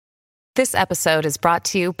This episode is brought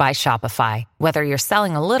to you by Shopify. Whether you're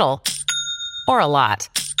selling a little or a lot,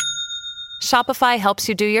 Shopify helps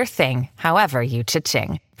you do your thing, however you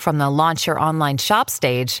cha-ching. From the launch your online shop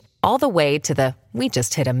stage, all the way to the we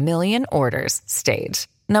just hit 1 million orders stage.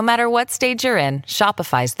 No matter what stage you're in,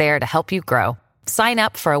 Shopify's there to help you grow. Sign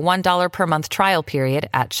up for a $1 per month trial period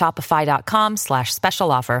at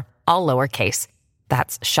shopify.com/special offer, all lowercase.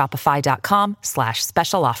 That's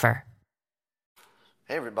shopify.com/special offer.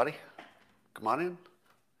 Hey everybody, come on in.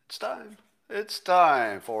 It's time. It's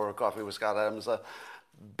time for Coffee with Scott Adams, the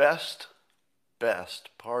best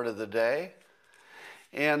part of the day,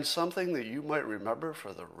 and something that you might remember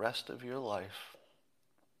for the rest of your life.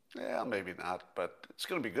 Yeah, maybe not, but it's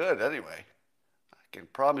going to be good anyway. I can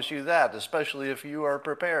promise you that, especially if you are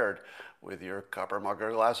prepared with your copper mug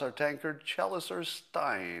or glass or tankard, chalice or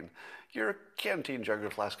stein, your canteen jug or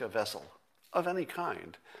flask or vessel of any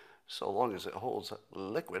kind, so long as it holds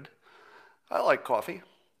liquid. I like coffee.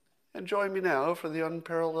 And join me now for the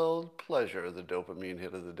unparalleled pleasure, the dopamine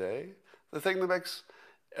hit of the day, the thing that makes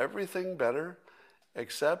everything better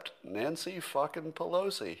except Nancy fucking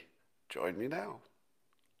Pelosi. Join me now.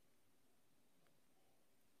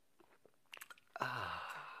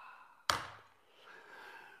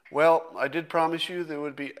 Well, I did promise you there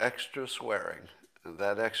would be extra swearing. And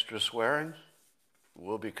that extra swearing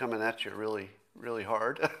will be coming at you really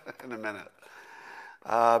hard in a minute.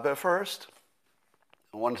 But first,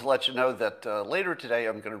 I wanted to let you know that later today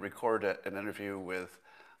I'm going to record an interview with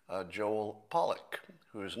Joel Pollak,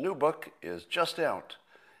 whose new book is just out,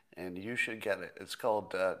 and you should get it. It's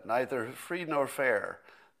called Neither Free Nor Fair,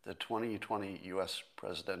 the 2020 U.S.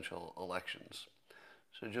 Presidential Elections.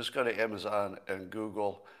 So just go to Amazon and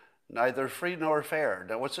Google Neither Free Nor Fair.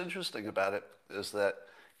 Now what's interesting about it is that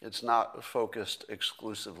it's not focused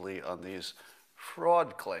exclusively on these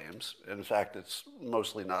fraud claims. In fact, it's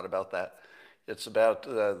mostly not about that. It's about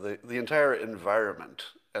the entire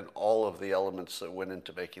environment and all of the elements that went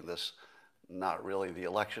into making this not really the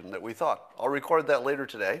election that we thought. I'll record that later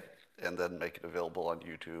today and then make it available on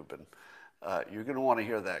YouTube. And you're going to want to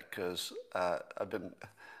hear that because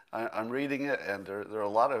I'm reading it, and there are a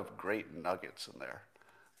lot of great nuggets in there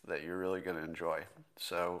that you're really going to enjoy.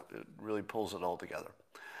 So it really pulls it all together.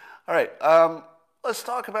 All right, let's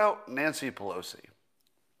talk about Nancy Pelosi.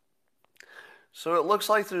 So it looks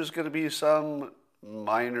like there's going to be some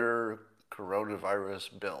minor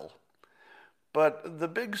coronavirus bill. But the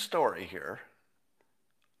big story here,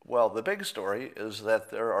 the big story is that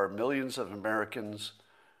there are millions of Americans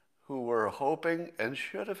who were hoping and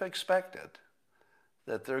should have expected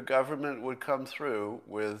that their government would come through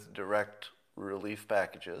with direct relief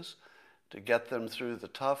packages to get them through the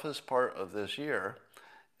toughest part of this year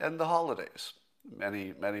and the holidays.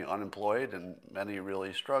 Many unemployed and many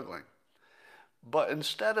really struggling. But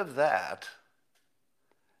instead of that,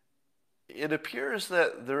 it appears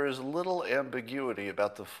that there is little ambiguity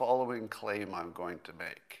about the following claim I'm going to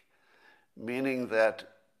make, meaning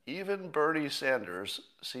that even Bernie Sanders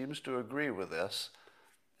seems to agree with this,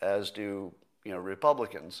 as do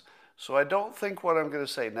Republicans. So I don't think what I'm going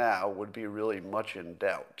to say now would be really much in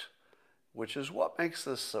doubt, which is what makes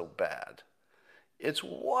this so bad. It's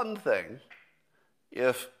one thing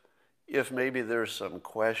if maybe there's some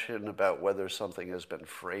question about whether something has been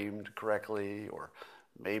framed correctly, or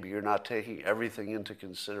maybe you're not taking everything into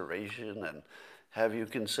consideration, and have you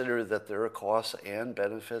considered that there are costs and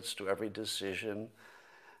benefits to every decision?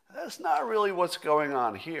 That's not really what's going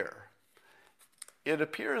on here. It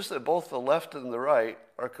appears that both the left and the right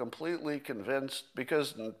are completely convinced,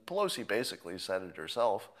 because Pelosi basically said it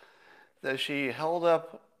herself, that she held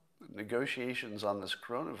up negotiations on this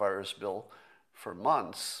coronavirus bill for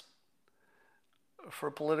months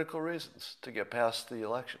for political reasons, to get past the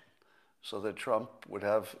election so that Trump would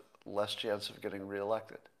have less chance of getting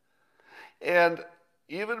reelected. And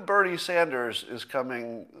even Bernie Sanders is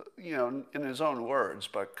coming, in his own words,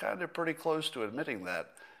 but kind of pretty close to admitting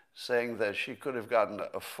that, saying that she could have gotten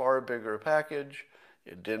a far bigger package.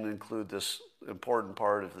 It didn't include this important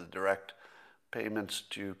part of the direct payments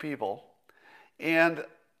to people. And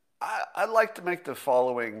I'd like to make the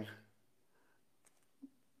following,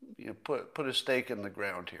 put a stake in the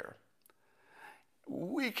ground here.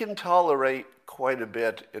 We can tolerate quite a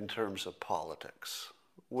bit in terms of politics,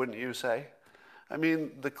 wouldn't you say? I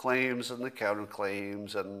mean, the claims and the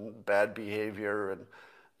counterclaims and bad behavior and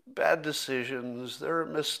bad decisions, there are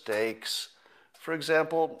mistakes. For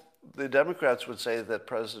example, the Democrats would say that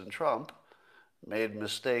President Trump made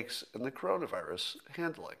mistakes in the coronavirus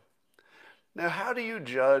handling. Now, how do you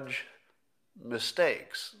judge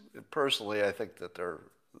mistakes? Personally, I think that they're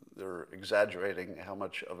exaggerating how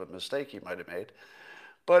much of a mistake he might have made.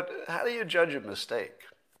 But how do you judge a mistake?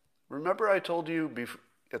 Remember I told you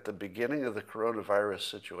at the beginning of the coronavirus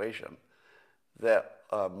situation that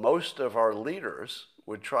most of our leaders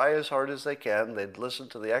would try as hard as they can, they'd listen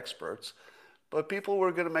to the experts, but people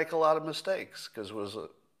were going to make a lot of mistakes because it was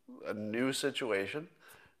a new situation.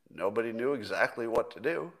 Nobody knew exactly what to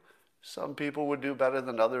do. Some people would do better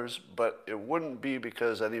than others, but it wouldn't be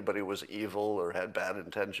because anybody was evil or had bad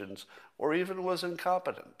intentions or even was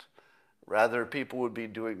incompetent. Rather, people would be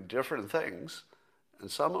doing different things, and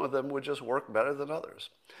some of them would just work better than others.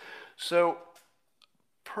 So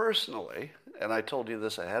personally, and I told you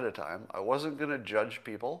this ahead of time, I wasn't going to judge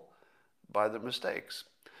people by their mistakes.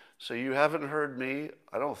 So you haven't heard me,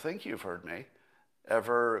 I don't think you've heard me,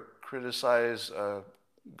 ever criticize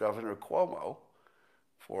Governor Cuomo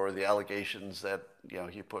for the allegations that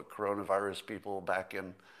he put coronavirus people back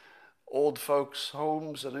in old folks'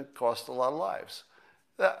 homes and it cost a lot of lives.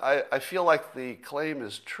 I feel like the claim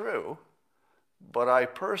is true, but I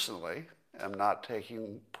personally am not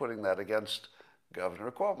putting that against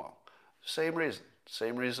Governor Cuomo. Same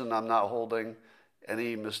reason I'm not holding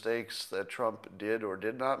any mistakes that Trump did or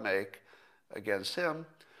did not make against him.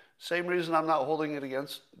 Same reason I'm not holding it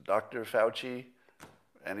against Dr. Fauci,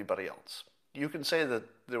 anybody else. You can say that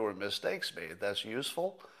there were mistakes made, that's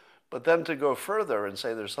useful, but then to go further and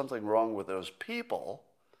say there's something wrong with those people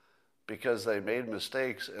because they made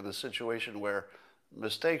mistakes in a situation where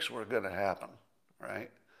mistakes were going to happen,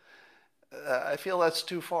 right? I feel that's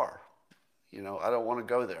too far. I don't want to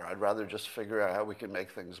go there. I'd rather just figure out how we can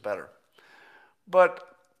make things better. But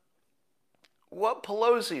what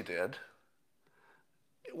Pelosi did,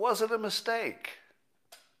 it wasn't a mistake.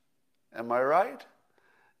 Am I right?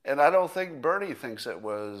 And I don't think Bernie thinks it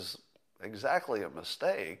was exactly a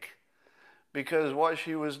mistake, because what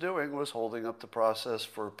she was doing was holding up the process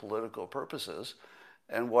for political purposes.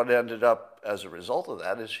 And what ended up as a result of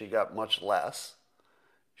that is she got much less.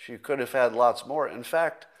 She could have had lots more. In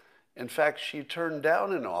fact, she turned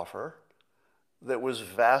down an offer that was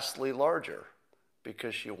vastly larger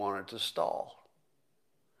because she wanted to stall.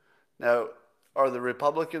 Now, are the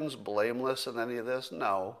Republicans blameless in any of this?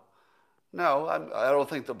 No. I don't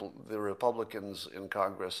think the Republicans in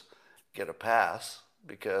Congress get a pass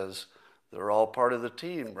because they're all part of the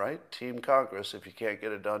team, right? Team Congress. If you can't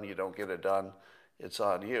get it done, you don't get it done. It's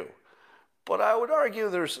on you. But I would argue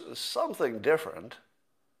there's something different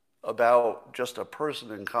about just a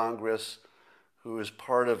person in Congress who is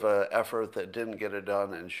part of an effort that didn't get it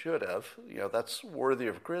done and should have. That's worthy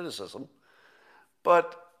of criticism.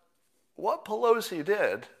 But what Pelosi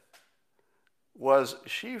did was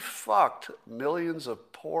she fucked millions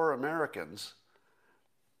of poor Americans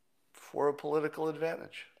for a political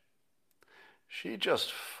advantage. She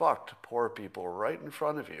just fucked poor people right in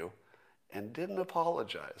front of you and didn't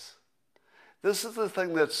apologize. This is the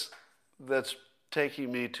thing that's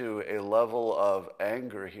taking me to a level of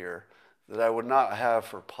anger here that I would not have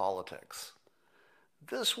for politics.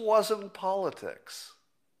 This wasn't politics.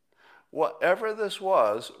 Whatever this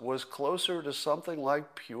was closer to something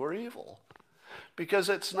like pure evil. Because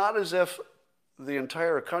it's not as if the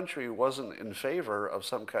entire country wasn't in favor of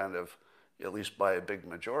some kind of, at least by a big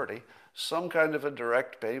majority, some kind of a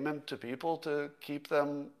direct payment to people to keep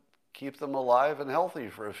them alive and healthy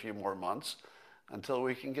for a few more months until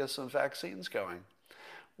we can get some vaccines going.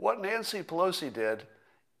 What Nancy Pelosi did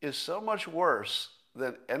is so much worse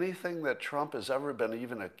than anything that Trump has ever been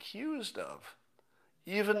even accused of.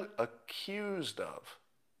 Even accused of.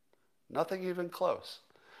 Nothing even close.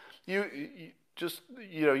 You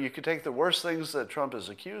could take the worst things that Trump is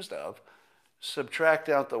accused of, subtract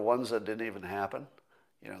out the ones that didn't even happen.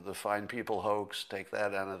 The Fine People hoax, take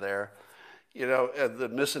that out of there. The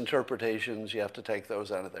misinterpretations, you have to take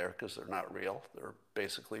those out of there because they're not real. They're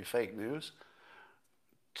basically fake news.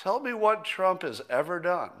 Tell me what Trump has ever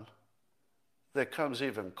done that comes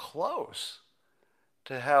even close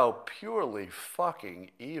to how purely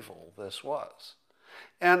fucking evil this was.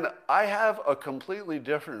 And I have a completely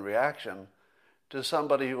different reaction to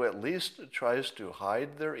somebody who at least tries to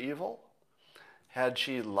hide their evil. Had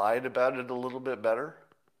she lied about it a little bit better?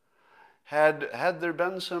 Had there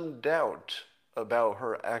been some doubt about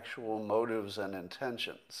her actual motives and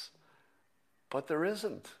intentions? But there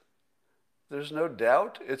isn't. There's no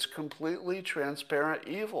doubt. It's completely transparent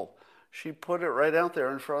evil. She put it right out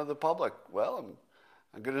there in front of the public. Well,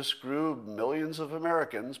 I'm going to screw millions of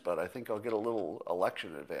Americans, but I think I'll get a little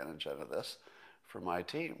election advantage out of this for my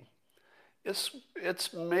team.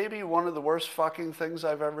 It's maybe one of the worst fucking things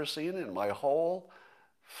I've ever seen in my whole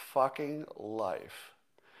fucking life.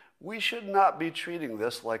 We should not be treating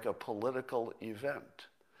this like a political event.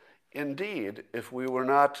 Indeed, if we were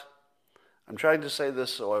not, I'm trying to say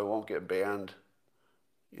this so I won't get banned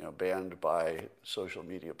by social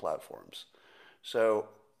media platforms. So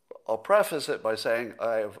I'll preface it by saying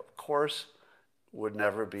I, of course, would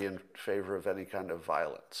never be in favor of any kind of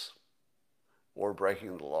violence or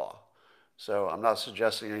breaking the law. So I'm not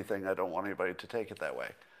suggesting anything. I don't want anybody to take it that way.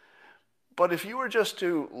 But if you were just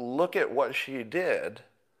to look at what she did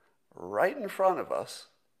right in front of us,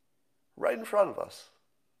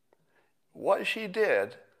 what she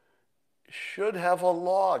did should have a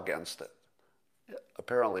law against it.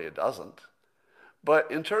 Apparently it doesn't. But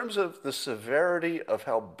in terms of the severity of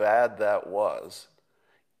how bad that was,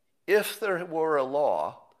 if there were a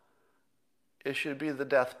law, it should be the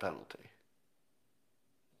death penalty.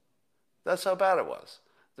 That's how bad it was.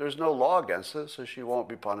 There's no law against it, so she won't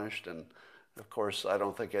be punished. And of course, I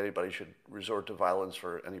don't think anybody should resort to violence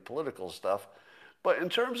for any political stuff. But in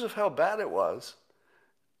terms of how bad it was,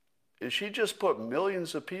 she just put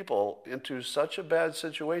millions of people into such a bad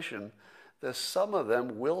situation that some of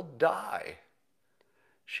them will die.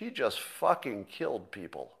 She just fucking killed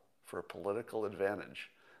people for political advantage.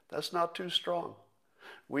 That's not too strong.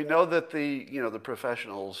 We know that the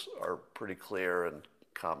professionals are pretty clear, and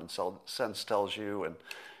common sense tells you, and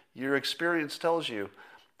your experience tells you,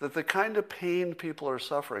 that the kind of pain people are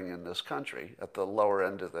suffering in this country at the lower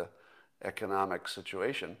end of the economic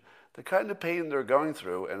situation, the kind of pain they're going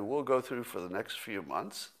through and will go through for the next few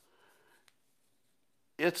months,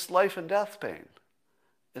 it's life and death pain.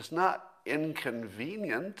 It's not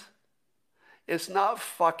inconvenient. It's not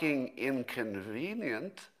fucking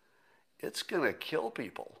inconvenient. It's going to kill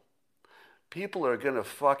people. People are going to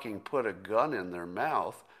fucking put a gun in their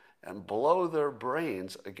mouth and blow their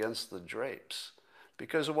brains against the drapes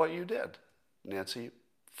because of what you did, Nancy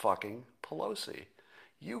fucking Pelosi.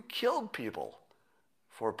 You killed people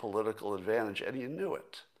for political advantage, and you knew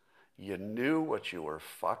it. You knew what you were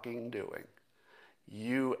fucking doing.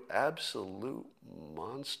 You absolute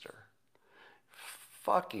monster.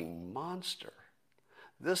 Fucking monster.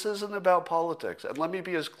 This isn't about politics. And let me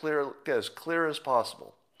be as clear as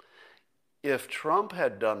possible. If Trump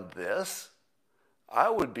had done this, I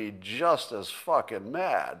would be just as fucking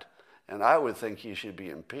mad, and I would think he should be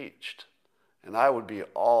impeached. And I would be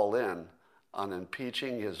all in on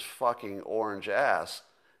impeaching his fucking orange ass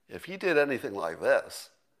if he did anything like this.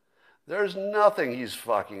 There's nothing he's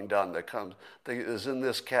fucking done that is in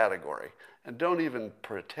this category. And don't even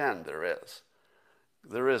pretend there is.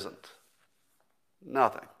 There isn't.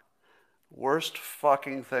 Nothing. Worst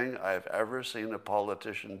fucking thing I've ever seen a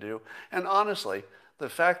politician do. And honestly, the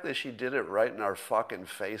fact that she did it right in our fucking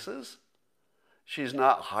faces, she's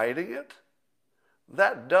not hiding it,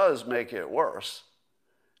 that does make it worse.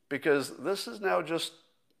 Because this is now just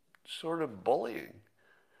sort of bullying,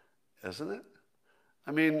 isn't it?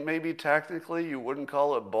 I mean, maybe technically you wouldn't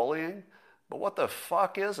call it bullying, but what the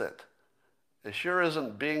fuck is it? It sure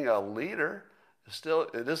isn't being a leader.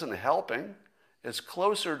 It isn't helping. It's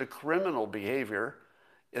closer to criminal behavior.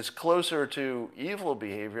 It's closer to evil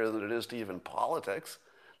behavior than it is to even politics.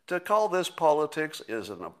 To call this politics is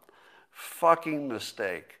a fucking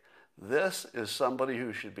mistake. This is somebody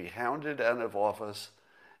who should be hounded out of office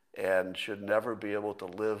and should never be able to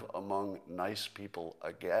live among nice people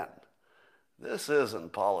again. This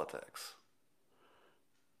isn't politics.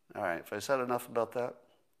 All right, have I said enough about that?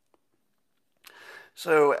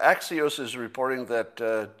 So Axios is reporting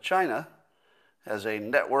that China has a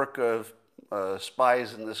network of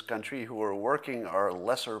spies in this country who are working our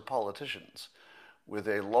lesser politicians with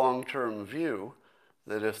a long-term view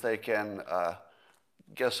that if they can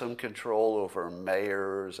get some control over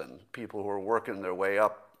mayors and people who are working their way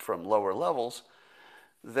up from lower levels,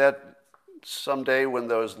 that someday when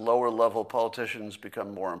those lower level politicians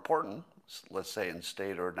become more important, let's say in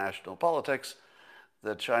state or national politics,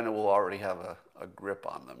 that China will already have a grip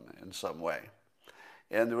on them in some way.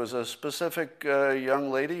 And there was a specific young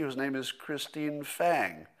lady whose name is Christine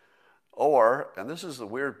Fang, and this is the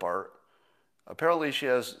weird part, apparently she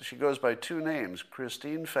goes by two names,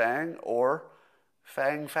 Christine Fang or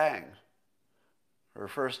Fang Fang. Her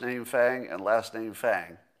first name Fang and last name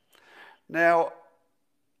Fang. Now,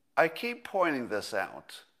 I keep pointing this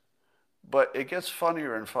out, but it gets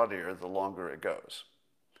funnier and funnier the longer it goes.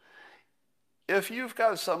 If you've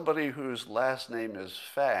got somebody whose last name is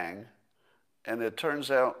Fang, and it turns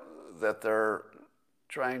out that they're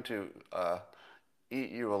trying to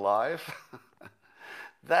eat you alive,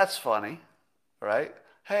 that's funny, right?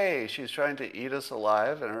 Hey, she's trying to eat us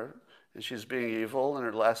alive, and she's being evil, and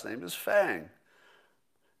her last name is Fang.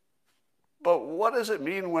 But what does it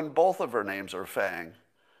mean when both of her names are Fang?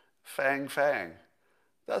 Fang Fang.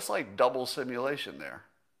 That's like double simulation there.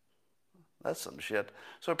 That's some shit.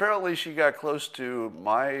 So apparently she got close to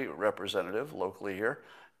my representative locally here,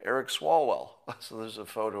 Eric Swalwell. So there's a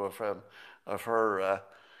photo of her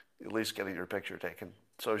at least getting her picture taken.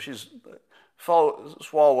 So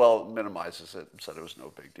Swalwell minimizes it and said it was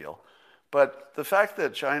no big deal. But the fact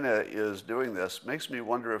that China is doing this makes me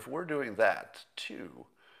wonder if we're doing that too.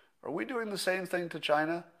 Are we doing the same thing to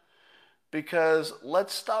China? Because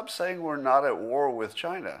let's stop saying we're not at war with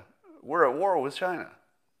China. We're at war with China.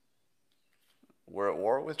 We're at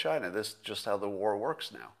war with China. This is just how the war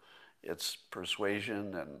works now. It's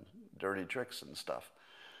persuasion and dirty tricks and stuff.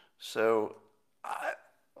 So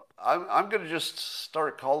I'm going to just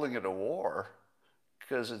start calling it a war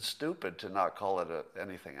because it's stupid to not call it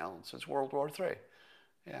anything else. It's World War III.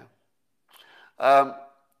 Yeah.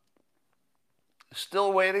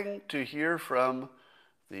 Still waiting to hear from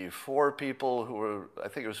the 4 people who were, I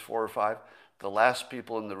think it was 4 or 5, the last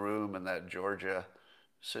people in the room in that Georgia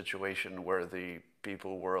situation where the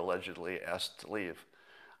people were allegedly asked to leave.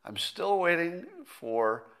 I'm still waiting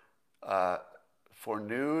for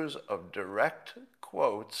news of direct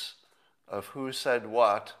quotes of who said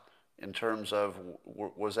what in terms of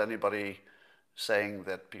was anybody saying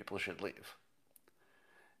that people should leave.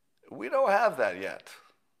 We don't have that yet.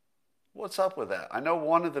 What's up with that? I know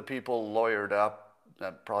one of the people lawyered up.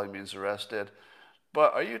 That probably means arrested.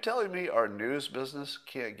 But are you telling me our news business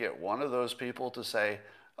can't get one of those people to say,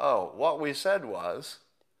 oh, what we said was,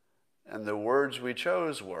 and the words we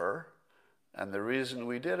chose were, and the reason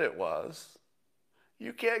we did it was?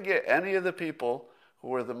 You can't get any of the people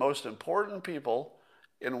who are the most important people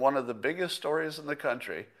in one of the biggest stories in the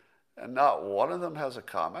country, and not one of them has a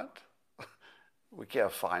comment? We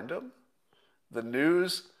can't find them? The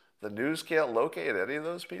news can't locate any of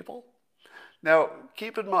those people? Now,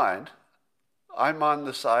 keep in mind, I'm on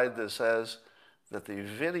the side that says that the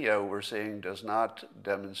video we're seeing does not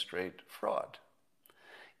demonstrate fraud.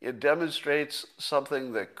 It demonstrates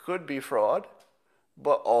something that could be fraud,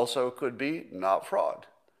 but also could be not fraud.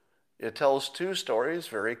 It tells 2 stories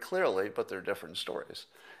very clearly, but they're different stories.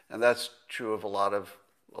 And that's true of a lot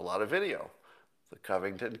of video. The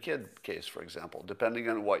Covington Kid case, for example. Depending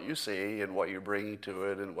on what you see and what you're bringing to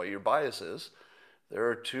it and what your bias is, there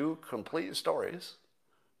are 2 complete stories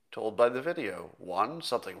told by the video. 1,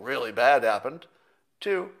 something really bad happened.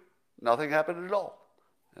 2, nothing happened at all.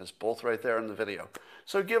 It's both right there in the video.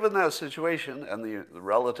 So given that situation and the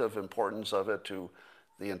relative importance of it to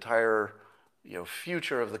the entire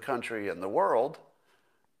future of the country and the world,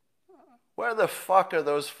 where the fuck are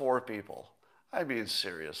those 4 people? I mean,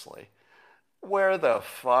 seriously. Where the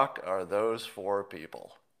fuck are those 4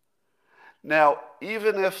 people? Now,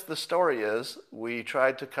 even if the story is we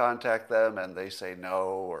tried to contact them and they say no,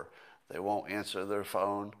 or they won't answer their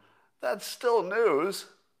phone, that's still news.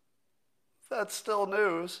 That's still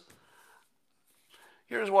news.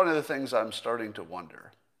 Here's one of the things I'm starting to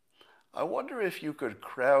wonder. I wonder if you could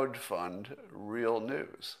crowdfund real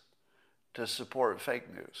news to support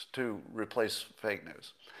fake news, to replace fake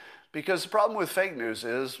news. Because the problem with fake news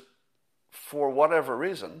is, for whatever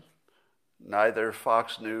reason, neither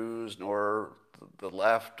Fox News nor the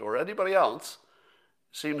left or anybody else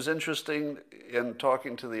seems interesting in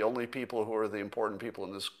talking to the only people who are the important people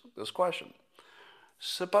in this question.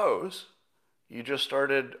 Suppose you just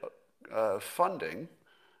started funding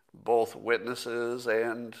both witnesses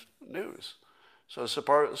and news. So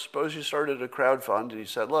suppose you started a crowdfund and you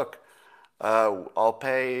said, look, I'll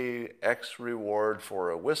pay X reward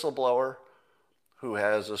for a whistleblower who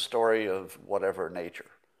has a story of whatever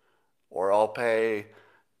nature. Or I'll pay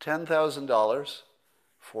 $10,000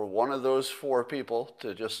 for one of those 4 people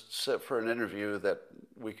to just sit for an interview that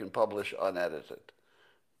we can publish unedited.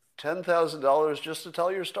 $10,000 just to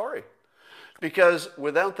tell your story. Because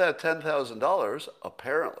without that $10,000,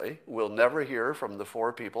 apparently, we'll never hear from the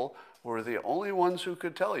 4 people who are the only ones who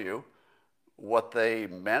could tell you what they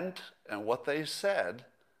meant and what they said,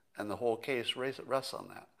 and the whole case rests on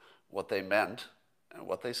that. What they meant and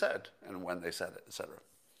what they said, and when they said it, etc.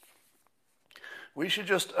 We should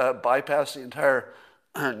just bypass the entire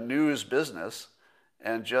news business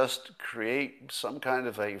and just create some kind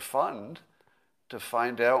of a fund to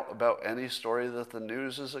find out about any story that the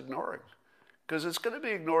news is ignoring. Because it's going to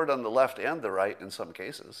be ignored on the left and the right in some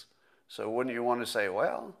cases. So wouldn't you want to say,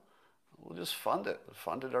 well, we'll just fund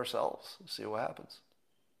it ourselves, and see what happens.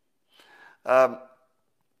 All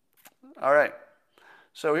right.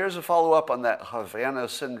 So here's a follow-up on that Havana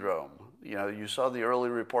syndrome. You saw the early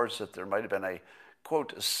reports that there might have been a,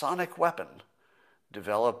 quote, sonic weapon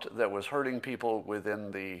developed that was hurting people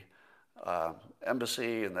within the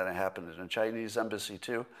embassy, and then it happened in a Chinese embassy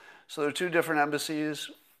too. So there are 2 different embassies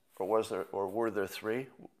or were there three?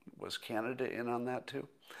 Was Canada in on that too?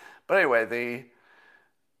 But anyway,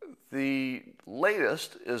 the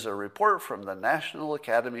latest is a report from the National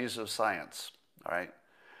Academies of Science, all right,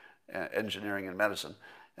 Engineering and Medicine.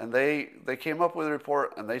 And they came up with a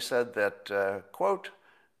report, and they said that, quote,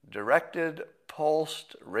 directed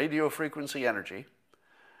pulsed radio frequency energy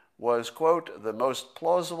was, quote, the most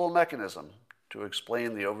plausible mechanism to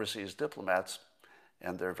explain the overseas diplomats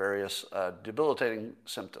and their various debilitating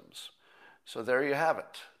symptoms. So there you have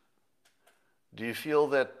it. Do you feel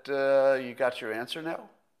that you got your answer now?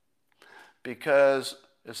 Because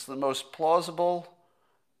it's the most plausible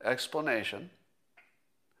explanation,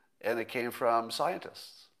 and it came from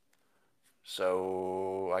scientists.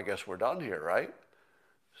 So I guess we're done here, right?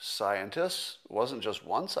 Scientists, it wasn't just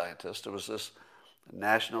one scientist, it was this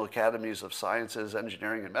National Academies of Sciences,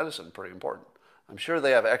 Engineering, and Medicine, pretty important. I'm sure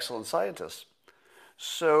they have excellent scientists.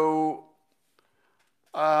 So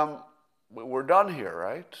we're done here,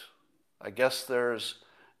 right? I guess there's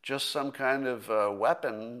just some kind of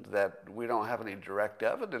weapon that we don't have any direct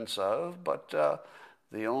evidence of, but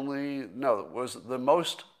it was the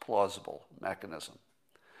most plausible mechanism.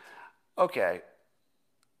 Okay,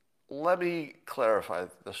 let me clarify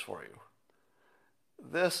this for you.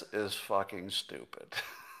 This is fucking stupid.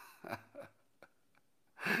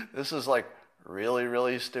 This is like really,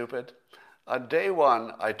 really stupid. On day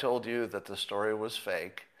one, I told you that the story was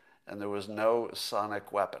fake and there was no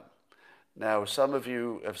sonic weapon. Now, some of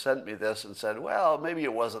you have sent me this and said, well, maybe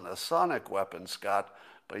it wasn't a sonic weapon, Scott,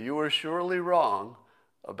 but you were surely wrong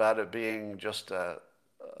about it being just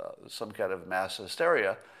some kind of mass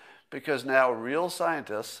hysteria, because now real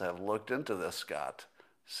scientists have looked into this, Scott.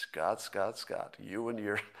 Scott, you and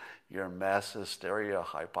your mass hysteria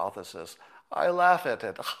hypothesis. I laugh at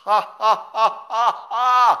it. Ha, ha, ha, ha,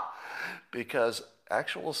 ha! Because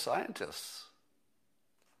actual scientists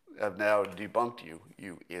have now debunked you,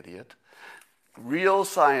 you idiot. Real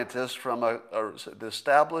scientists from an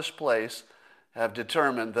established place have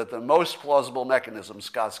determined that the most plausible mechanism,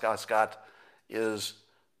 Scott, is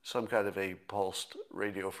some kind of a pulsed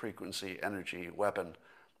radio frequency energy weapon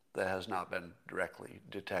that has not been directly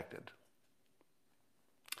detected.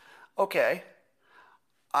 Okay,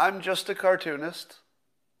 I'm just a cartoonist.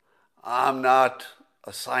 I'm not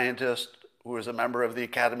a scientist who is a member of the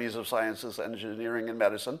Academies of Sciences, Engineering, and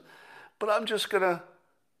Medicine, but I'm just going to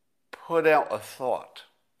put out a thought.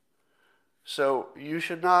 So you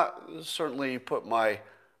should not certainly put my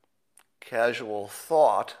casual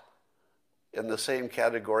thought in the same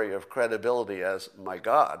category of credibility as my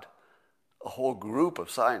God. A whole group of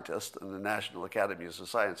scientists in the National Academies of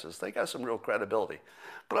Sciences, they got some real credibility.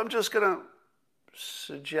 But I'm just going to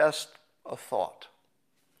suggest a thought.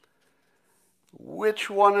 Which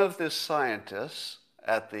one of the scientists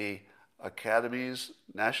at the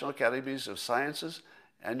National Academies of Sciences,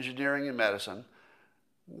 Engineering, and Medicine,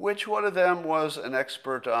 which one of them was an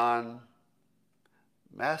expert on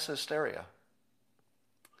mass hysteria?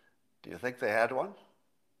 Do you think they had one?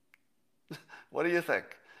 What do you think?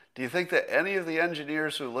 Do you think that any of the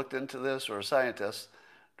engineers who looked into this, or scientists,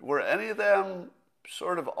 were any of them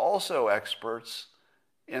sort of also experts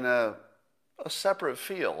in a separate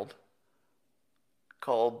field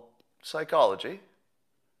called psychology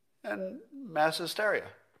and mass hysteria?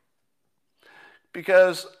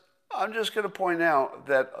 Because I'm just going to point out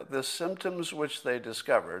that the symptoms which they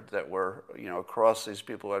discovered that were, across these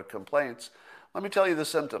people who had complaints, let me tell you the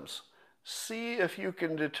symptoms. See if you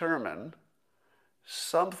can determine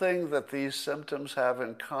something that these symptoms have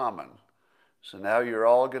in common. So now you're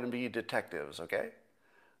all going to be detectives, okay?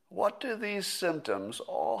 What do these symptoms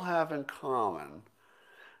all have in common?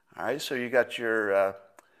 All right, so you got there's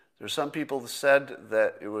some people that said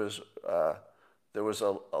that it was, there was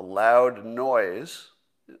a loud noise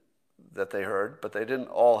that they heard, but they didn't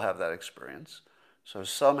all have that experience. So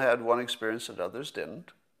some had one experience and others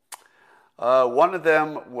didn't. One of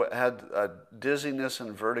them had dizziness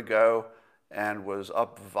and vertigo and was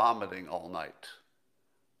up vomiting all night.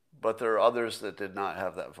 But there are others that did not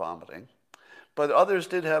have that vomiting. But others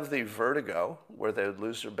did have the vertigo, where they would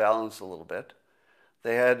lose their balance a little bit.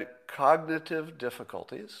 They had cognitive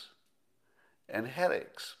difficulties and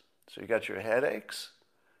headaches. So you got your headaches,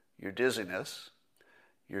 your dizziness,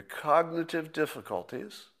 your cognitive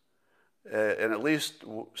difficulties, and at least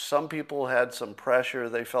some people had some pressure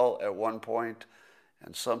they felt at one point,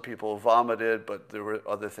 and some people vomited, but there were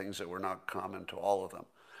other things that were not common to all of them.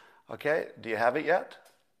 Okay, do you have it yet?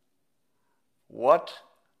 What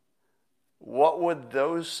would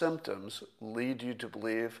those symptoms lead you to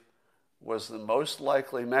believe was the most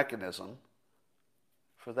likely mechanism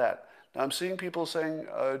for that? Now I'm seeing people saying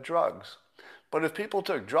drugs. But if people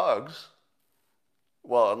took drugs,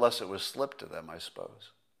 well, unless it was slipped to them, I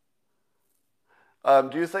suppose.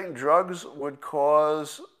 Do you think drugs would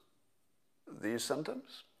cause these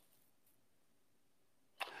symptoms?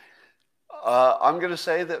 I'm going to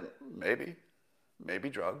say that maybe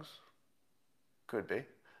drugs, could be.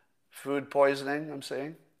 Food poisoning, I'm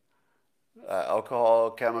saying.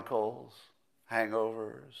 Alcohol, chemicals,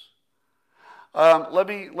 hangovers. Let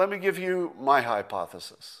me give you my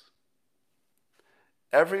hypothesis.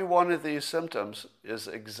 Every one of these symptoms is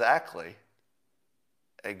exactly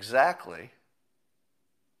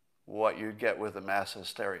what you'd get with a mass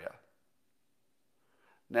hysteria.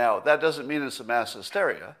 Now, that doesn't mean it's a mass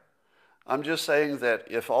hysteria. I'm just saying that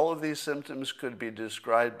if all of these symptoms could be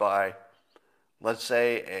described by, let's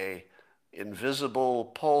say, a invisible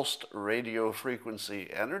pulsed radio frequency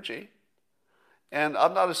energy, and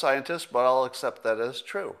I'm not a scientist, but I'll accept that as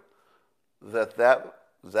true, that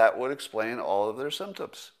would explain all of their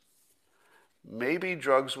symptoms. Maybe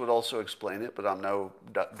drugs would also explain it, but I'm no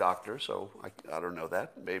doctor, so I don't know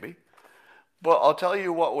that, maybe. But I'll tell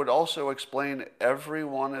you what would also explain every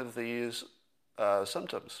one of these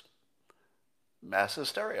symptoms. Mass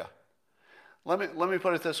hysteria. Let me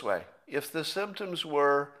put it this way. If the symptoms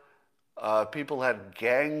were people had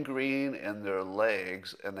gangrene in their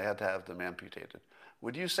legs and they had to have them amputated,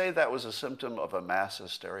 would you say that was a symptom of a mass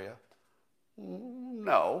hysteria?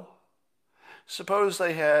 No. Suppose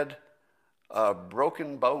they had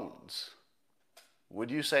broken bones. Would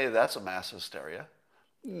you say that's a mass hysteria?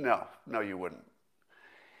 No, you wouldn't.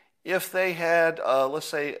 If they had, let's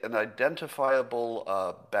say, an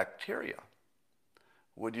identifiable bacteria,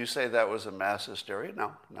 would you say that was a mass hysteria?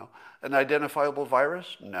 No. An identifiable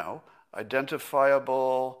virus? No.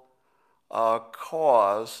 Identifiable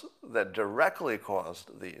cause that directly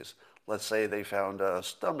caused these. Let's say they found a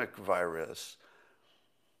stomach virus.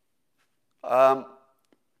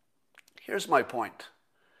 Here's my point.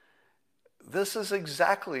 This is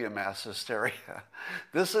exactly a mass hysteria.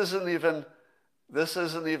 This isn't even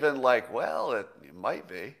like, well, it might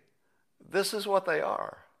be. This is what they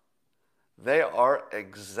are. They are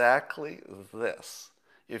exactly this.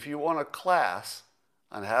 If you want a class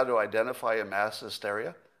on how to identify a mass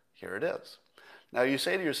hysteria, here it is. Now you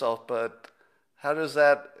say to yourself, but how does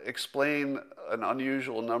that explain an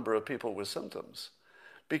unusual number of people with symptoms?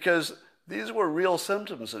 Because these were real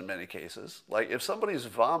symptoms in many cases. Like if somebody's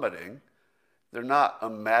vomiting, they're not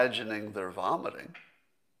imagining they're vomiting.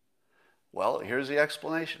 Well, here's the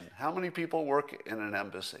explanation. How many people work in an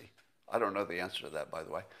embassy? I don't know the answer to that, by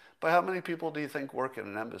the way. But how many people do you think work in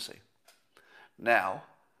an embassy? Now,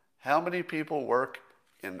 how many people work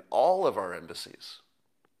in all of our embassies?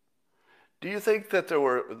 Do you think that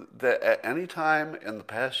at any time in the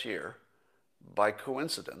past year, by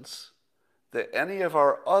coincidence, that any of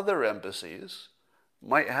our other embassies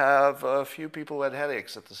might have a few people who had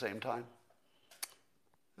headaches at the same time?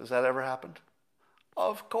 Has that ever happened?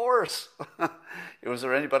 Of course. Was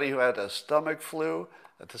there anybody who had a stomach flu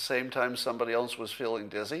at the same time somebody else was feeling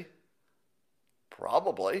dizzy?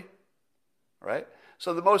 Probably, right?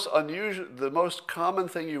 So the most common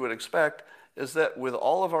thing you would expect is that with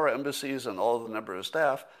all of our embassies and all of the number of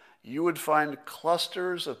staff, you would find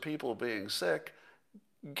clusters of people being sick,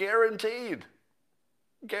 guaranteed.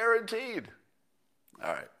 Guaranteed.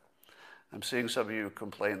 All right. I'm seeing some of you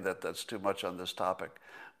complain that that's too much on this topic.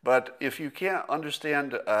 But if you can't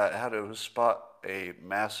understand how to spot a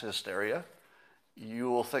mass hysteria, you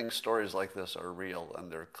will think stories like this are real,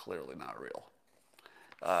 and they're clearly not real.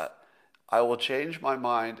 I will change my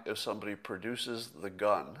mind if somebody produces the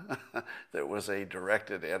gun that was a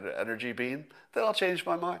directed energy beam, then I'll change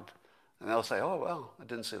my mind. And they'll say, oh, well, I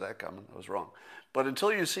didn't see that coming. I was wrong. But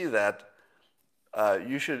until you see that,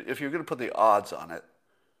 you should, if you're going to put the odds on it,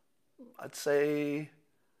 I'd say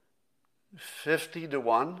 50 to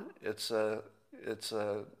 1, it's a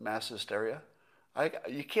mass hysteria.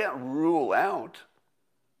 You can't rule out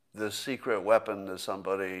the secret weapon that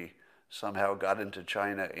somebody somehow got into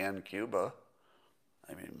China and Cuba.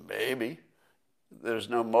 I mean, maybe. There's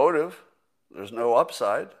no motive. There's no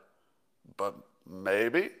upside. But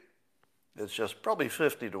maybe. It's just probably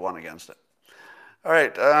 50 to 1 against it. All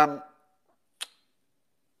right. At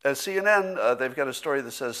CNN, they've got a story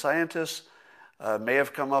that says scientists may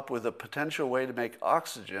have come up with a potential way to make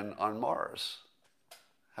oxygen on Mars.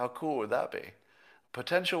 How cool would that be?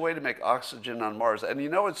 Potential way to make oxygen on Mars. And you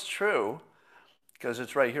know it's true because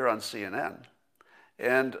it's right here on CNN.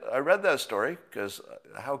 And I read that story because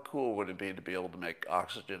how cool would it be to be able to make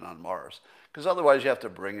oxygen on Mars? Because otherwise you have to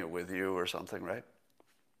bring it with you or something, right?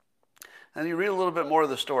 And you read a little bit more of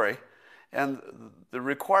the story. And the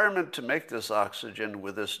requirement to make this oxygen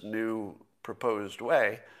with this new proposed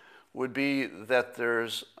way would be that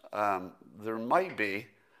there might be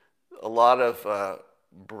a lot of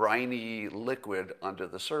briny liquid under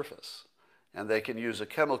the surface. And they can use a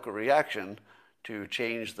chemical reaction to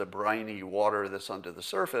change the briny water that's under the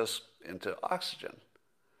surface into oxygen.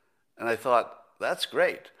 And I thought, that's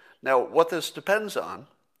great. Now, what this depends on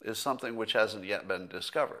is something which hasn't yet been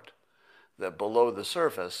discovered, that below the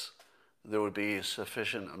surface, there would be a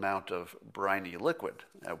sufficient amount of briny liquid.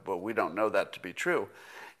 But we don't know that to be true.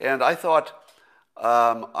 And I thought,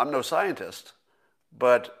 I'm no scientist,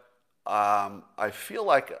 but I feel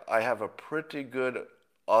like I have a pretty good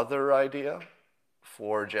other idea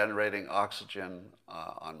for generating oxygen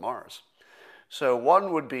on Mars. So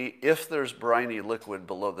one would be, if there's briny liquid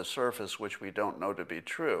below the surface, which we don't know to be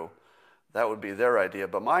true, that would be their idea.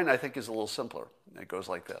 But mine, I think, is a little simpler. It goes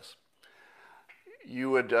like this. You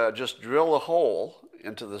would just drill a hole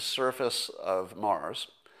into the surface of Mars,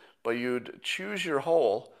 but you'd choose your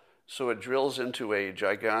hole so it drills into a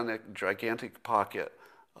gigantic pocket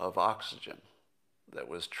of oxygen that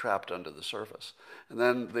was trapped under the surface. And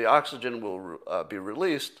then the oxygen will be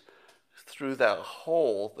released through that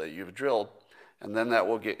hole that you've drilled, and then that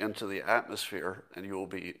will get into the atmosphere, and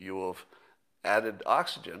you will have added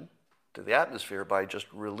oxygen to the atmosphere by just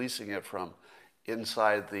releasing it from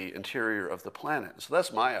inside the interior of the planet. So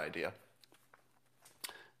that's my idea.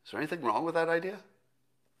 Is there anything wrong with that idea?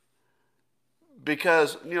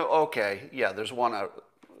 Because, okay, yeah, there's one,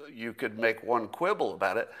 you could make one quibble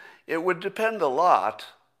about it. It would depend a lot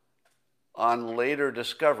on later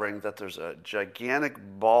discovering that there's a gigantic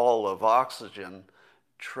ball of oxygen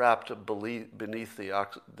trapped beneath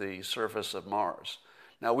the surface of Mars.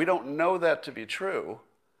 Now, we don't know that to be true,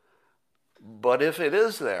 but if it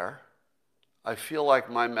is there, I feel like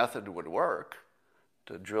my method would work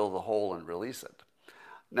to drill the hole and release it.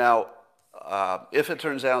 Now, if it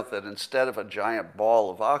turns out that instead of a giant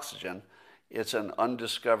ball of oxygen, it's an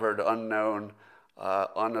undiscovered, unknown,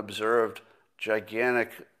 unobserved,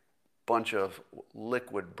 gigantic bunch of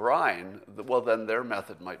liquid brine, well, then their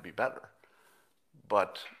method might be better.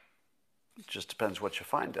 But it just depends what you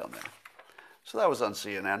find down there. So that was on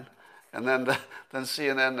CNN. And then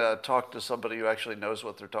CNN talked to somebody who actually knows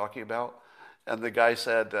what they're talking about. And the guy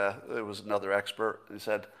said, it was another expert, he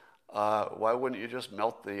said, why wouldn't you just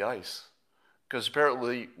melt the ice? Because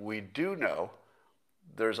apparently we do know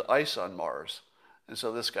there's ice on Mars. And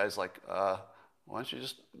so this guy's like, why don't you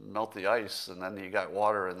just melt the ice, and then you got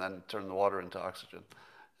water, and then turn the water into oxygen?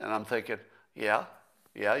 And I'm thinking, yeah,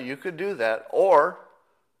 you could do that. Or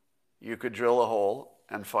you could drill a hole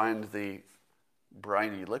and find the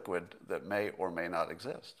briny liquid that may or may not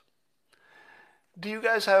exist. Do you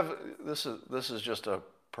guys have, this is just a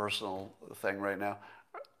personal thing right now,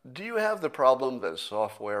 do you have the problem that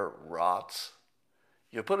software rots?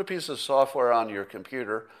 You put a piece of software on your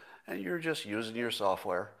computer and you're just using your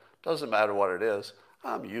software. Doesn't matter what it is.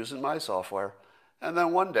 I'm using my software. And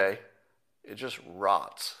then one day it just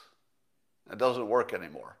rots. It doesn't work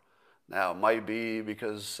anymore. Now, it might be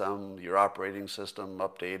because your operating system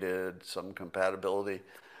updated, some compatibility.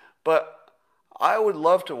 But I would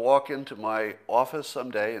love to walk into my office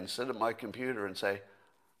someday and sit at my computer and say,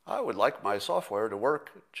 I would like my software to work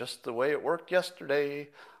just the way it worked yesterday.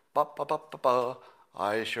 Ba, ba, ba, ba, ba.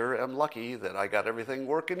 I sure am lucky that I got everything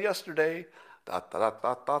working yesterday. Da, da, da,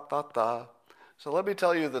 da, da, da, da. So let me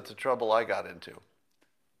tell you that the trouble I got into.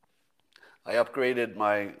 I upgraded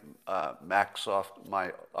my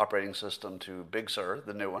my operating system to Big Sur,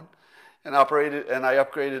 the new one, and I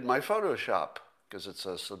upgraded my Photoshop, because it's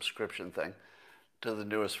a subscription thing, to the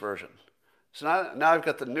newest version. So now I've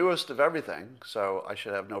got the newest of everything, so I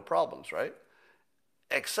should have no problems, right?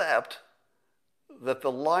 Except that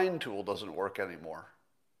the line tool doesn't work anymore.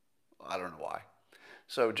 I don't know why.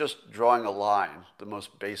 So just drawing a line, the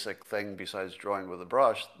most basic thing besides drawing with a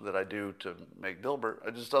brush that I do to make Dilbert,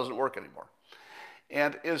 it just doesn't work anymore.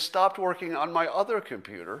 And it stopped working on my other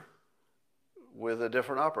computer with a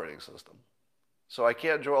different operating system. So I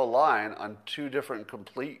can't draw a line on two different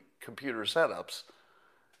complete computer setups,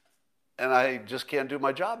 and I just can't do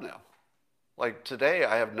my job now. Like today,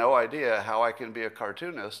 I have no idea how I can be a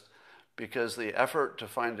cartoonist because the effort to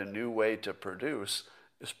find a new way to produce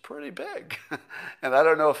is pretty big. And I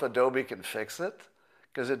don't know if Adobe can fix it,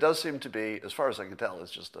 because it does seem to be, as far as I can tell,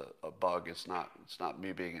 it's just a bug. It's not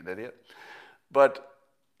me being an idiot. But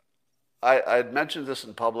I had mentioned this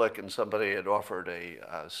in public, and somebody had offered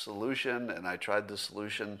a solution, and I tried the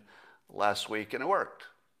solution last week, and it worked.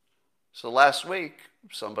 So last week,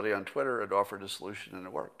 somebody on Twitter had offered a solution, and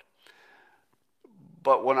it worked.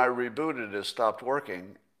 But when I rebooted, it stopped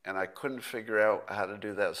working, and I couldn't figure out how to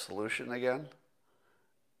do that solution again.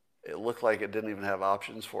 It looked like it didn't even have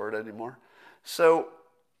options for it anymore. So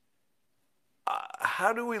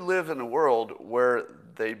how do we live in a world where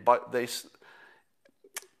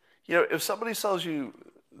if somebody sells you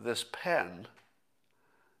this pen,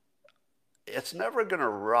 it's never going to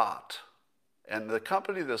rot. And the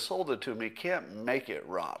company that sold it to me can't make it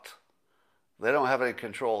rot. They don't have any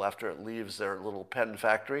control after it leaves their little pen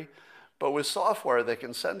factory. But with software, they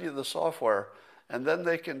can send you the software, and then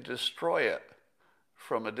they can destroy it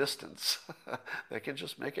from a distance. They can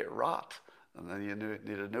just make it rot, and then you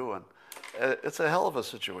need a new one. It's a hell of a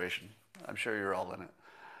situation. I'm sure you're all in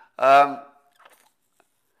it.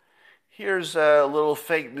 Here's a little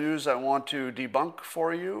fake news I want to debunk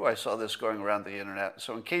for you. I saw this going around the internet.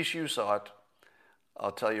 So in case you saw it,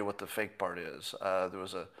 I'll tell you what the fake part is. There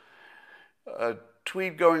was a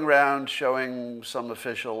tweet going around showing some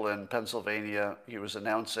official in Pennsylvania. He was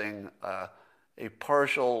announcing a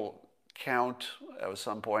partial count. At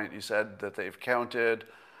some point, he said that they've counted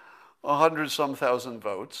 100-some thousand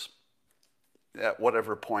votes at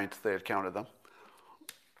whatever point they had counted them.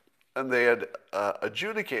 And they had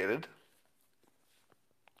adjudicated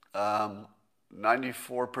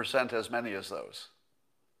 94% as many as those.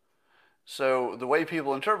 So the way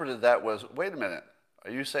people interpreted that was, wait a minute,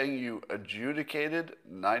 are you saying you adjudicated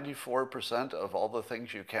 94% of all the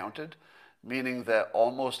things you counted, meaning that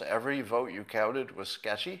almost every vote you counted was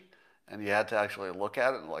sketchy, and you had to actually look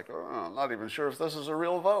at it and like, oh, I'm not even sure if this is a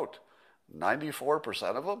real vote.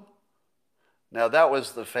 94% of them? Now that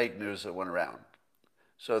was the fake news that went around.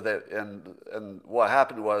 So that, and what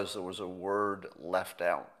happened was there was a word left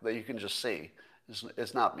out that you can just see.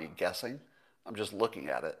 It's not me guessing. I'm just looking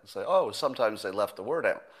at it and say, oh, sometimes they left the word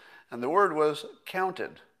out. And the word was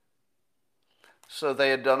counted. So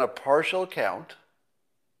they had done a partial count.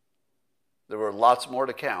 There were lots more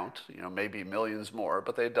to count, maybe millions more,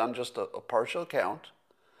 but they had done just a partial count.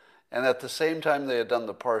 And at the same time they had done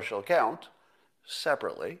the partial count,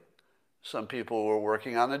 separately, some people were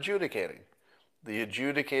working on adjudicating. The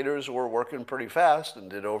adjudicators were working pretty fast and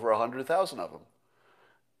did over 100,000 of them.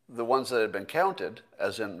 The ones that had been counted,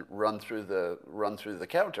 as in run through the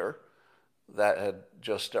counter, that had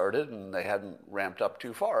just started and they hadn't ramped up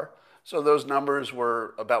too far. So those numbers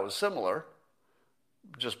were about similar,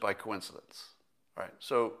 just by coincidence. All right.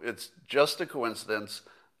 So it's just a coincidence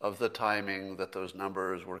of the timing that those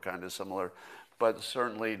numbers were kind of similar, but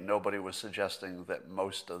certainly nobody was suggesting that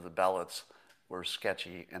most of the ballots were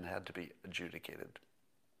sketchy and had to be adjudicated.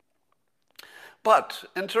 But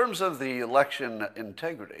in terms of the election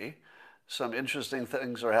integrity, some interesting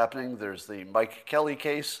things are happening. There's the Mike Kelly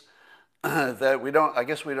case that I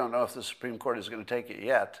guess we don't know if the Supreme Court is going to take it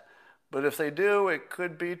yet, but if they do, it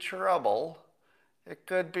could be trouble. It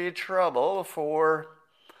could be trouble for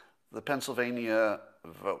the Pennsylvania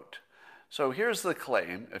vote. So here's the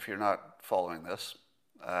claim, if you're not following this.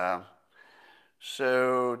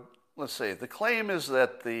 So let's see. The claim is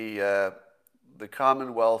that the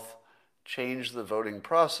Commonwealth changed the voting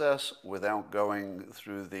process without going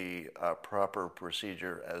through the proper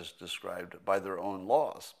procedure as described by their own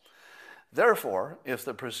laws. Therefore, if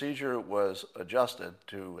the procedure was adjusted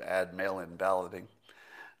to add mail-in balloting,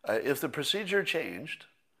 if the procedure changed,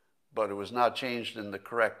 but it was not changed in the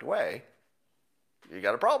correct way, you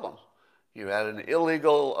got a problem. You had an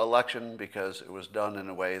illegal election because it was done in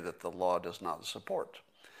a way that the law does not support.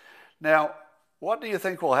 Now, what do you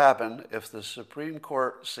think will happen if the Supreme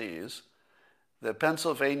Court sees that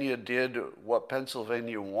Pennsylvania did what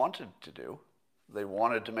Pennsylvania wanted to do? They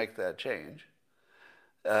wanted to make that change.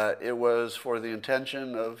 It was for the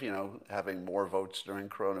intention of, having more votes during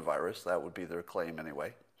coronavirus. That would be their claim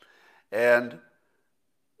anyway. And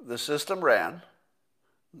the system ran.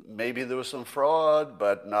 Maybe there was some fraud,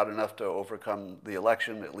 but not enough to overcome the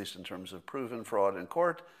election, at least in terms of proven fraud in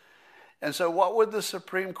court. And so what would the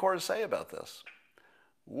Supreme Court say about this?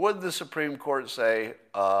 Would the Supreme Court say,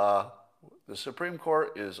 the Supreme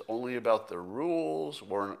Court is only about the rules.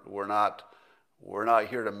 We're not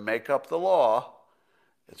here to make up the law.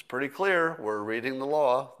 It's pretty clear. We're reading the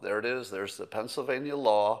law. There it is. There's the Pennsylvania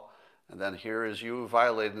law. And then here is you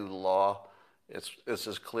violating the law. It's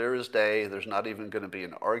as clear as day. There's not even going to be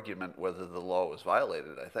an argument whether the law was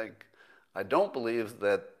violated, I think. I don't believe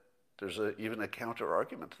that there's even a counter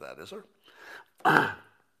argument to that, is there?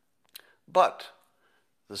 But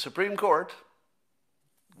the Supreme Court,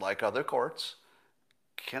 like other courts,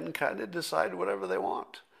 can kind of decide whatever they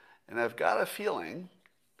want. And I've got a feeling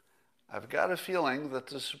that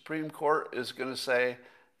the Supreme Court is going to say,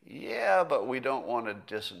 yeah, but we don't want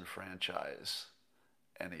to disenfranchise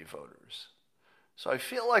any voters. So I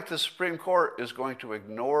feel like the Supreme Court is going to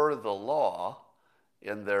ignore the law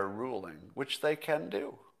in their ruling, which they can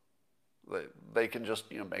do. They can just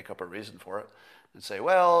make up a reason for it and say,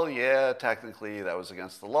 well, yeah, technically that was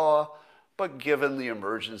against the law, but given the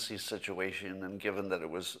emergency situation and given that it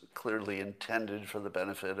was clearly intended for the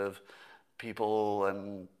benefit of people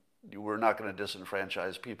and we're not going to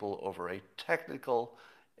disenfranchise people over a technical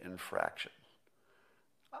infraction.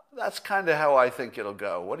 That's kind of how I think it'll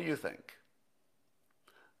go. What do you think?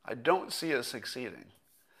 I don't see it succeeding.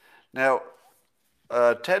 Now,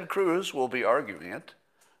 Ted Cruz will be arguing it,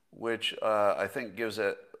 which I think gives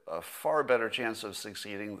it a far better chance of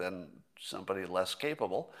succeeding than somebody less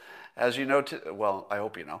capable. As you know, well, I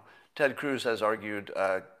hope you know, Ted Cruz has argued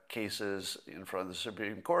cases in front of the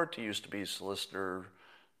Supreme Court. He used to be Solicitor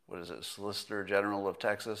General of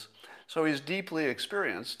Texas. So he's deeply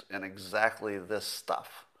experienced in exactly this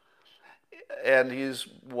stuff. And he's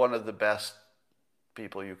one of the best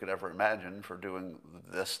people you could ever imagine for doing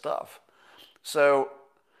this stuff. So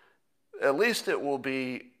at least it will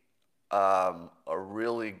be a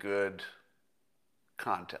really good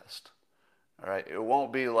contest. All right, it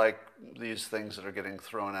won't be like these things that are getting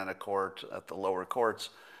thrown in a court at the lower courts.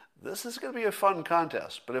 This is going to be a fun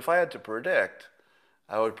contest. But if I had to predict,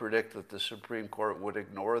 I would predict that the Supreme Court would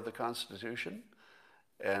ignore the Constitution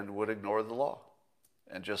and would ignore the law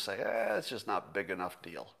and just say, it's just not a big enough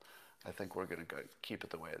deal. I think we're going to keep it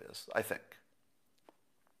the way it is, I think.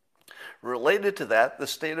 Related to that, the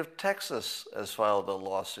state of Texas has filed a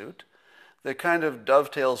lawsuit that kind of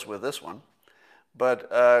dovetails with this one, but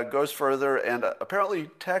goes further, and apparently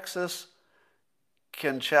Texas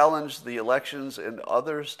can challenge the elections in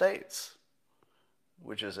other states,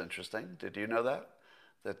 which is interesting. Did you know that?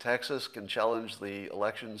 That Texas can challenge the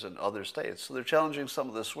elections in other states. So they're challenging some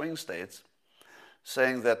of the swing states,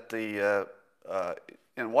 saying that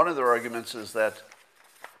and one of their arguments is that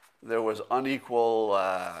there was unequal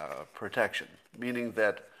protection, meaning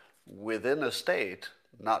that within a state,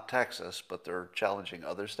 not Texas, but they're challenging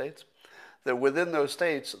other states, that within those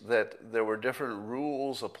states that there were different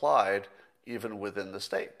rules applied even within the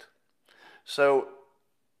state. So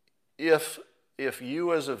if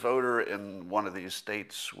you as a voter in one of these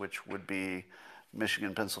states, which would be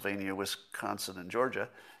Michigan, Pennsylvania, Wisconsin, and Georgia,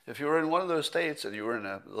 if you were in one of those states and you were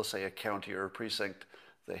in let's say a county or a precinct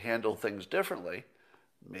that handled things differently,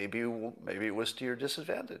 maybe it was to your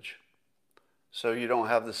disadvantage. So you don't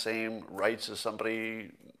have the same rights as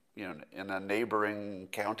somebody in a neighboring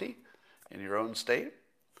county in your own state.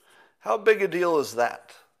 How big a deal is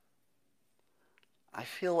that? I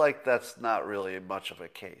feel like that's not really much of a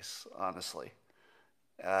case, honestly.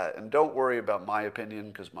 And don't worry about my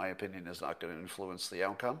opinion, because my opinion is not going to influence the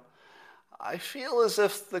outcome. I feel as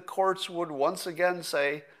if the courts would once again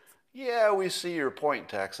say, yeah, we see your point,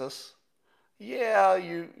 Texas. Yeah,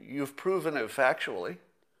 you've proven it factually.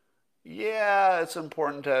 Yeah, it's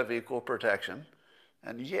important to have equal protection.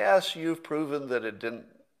 And yes, you've proven that it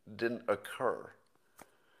didn't occur.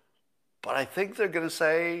 But I think they're going to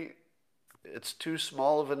say it's too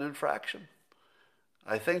small of an infraction.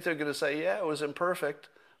 I think they're going to say, yeah, it was imperfect,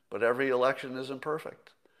 but every election is imperfect.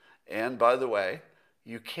 And by the way,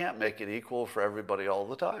 you can't make it equal for everybody all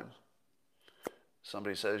the time.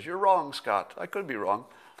 Somebody says, you're wrong, Scott. I could be wrong.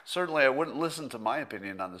 Certainly, I wouldn't listen to my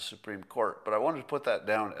opinion on the Supreme Court, but I wanted to put that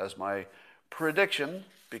down as my prediction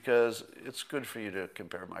because it's good for you to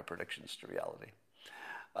compare my predictions to reality.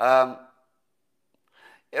 And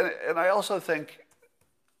I also think,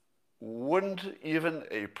 wouldn't even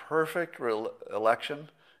a perfect election,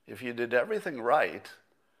 if you did everything right,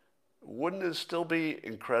 wouldn't it still be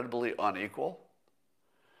incredibly unequal?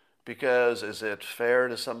 Because is it fair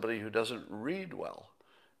to somebody who doesn't read well?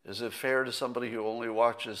 Is it fair to somebody who only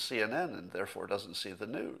watches CNN and therefore doesn't see the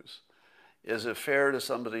news? Is it fair to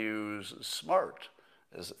somebody who's smart,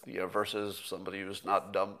 versus somebody who's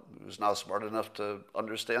not dumb, who's not smart enough to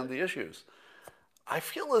understand the issues? I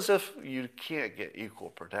feel as if you can't get equal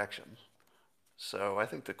protection. So I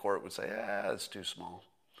think the court would say, it's too small.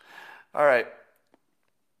 All right.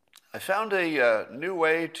 I found a new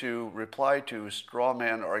way to reply to straw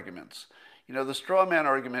man arguments. The straw man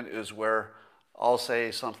argument is where I'll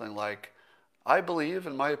say something like, I believe,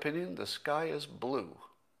 in my opinion, the sky is blue.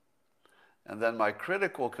 And then my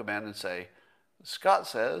critic will come in and say, Scott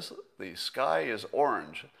says the sky is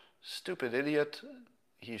orange. Stupid idiot.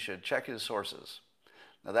 He should check his sources.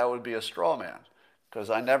 Now that would be a straw man, because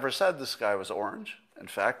I never said the sky was orange. In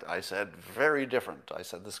fact, I said very different. I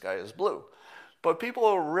said the sky is blue. But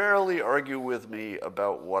people rarely argue with me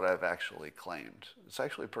about what I've actually claimed. It's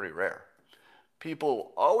actually pretty rare.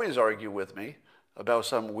 People always argue with me about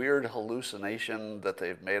some weird hallucination that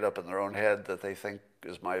they've made up in their own head that they think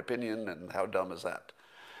is my opinion, and how dumb is that?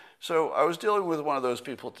 So I was dealing with one of those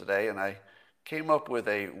people today, and I came up with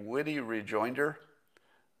a witty rejoinder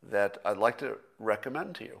that I'd like to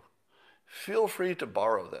recommend to you. Feel free to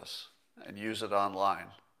borrow this and use it online.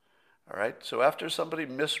 All right? So after somebody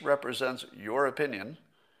misrepresents your opinion,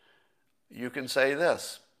 you can say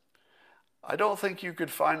this: I don't think you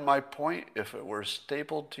could find my point if it were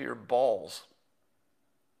stapled to your balls.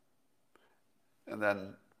 And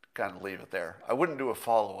then kind of leave it there. I wouldn't do a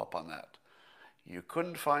follow-up on that. You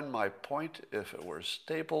couldn't find my point if it were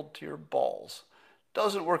stapled to your balls.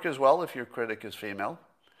 Doesn't work as well if your critic is female,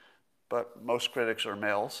 but most critics are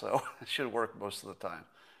male, so it should work most of the time.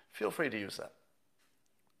 Feel free to use that.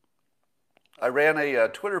 I ran a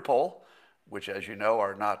Twitter poll, which, as you know,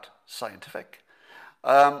 are not scientific,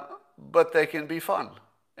 but they can be fun.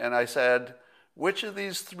 And I said, which of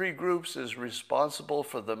these three groups is responsible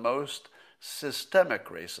for the most systemic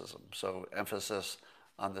racism? So emphasis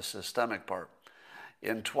on the systemic part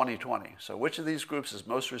in 2020. So which of these groups is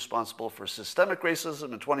most responsible for systemic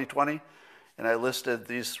racism in 2020? And I listed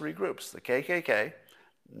these three groups: the KKK,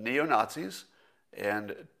 neo-Nazis,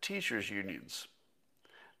 and teachers' unions.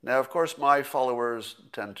 Now, of course, my followers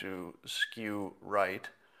tend to skew right.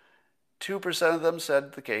 2% of them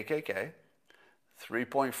said the KKK.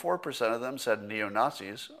 3.4% of them said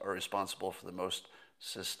neo-Nazis are responsible for the most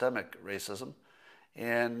systemic racism.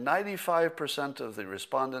 And 95% of the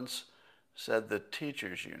respondents said the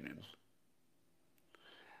teachers' union.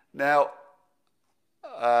 Now,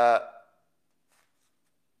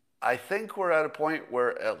 I think we're at a point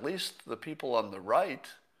where at least the people on the right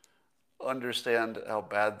understand how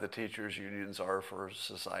bad the teachers' unions are for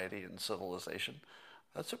society and civilization.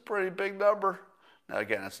 That's a pretty big number. Now,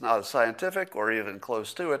 again, it's not scientific or even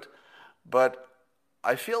close to it, but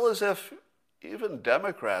I feel as if even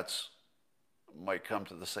Democrats might come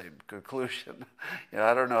to the same conclusion.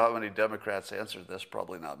 I don't know how many Democrats answered this,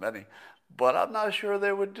 probably not many, but I'm not sure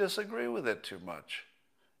they would disagree with it too much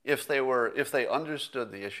if they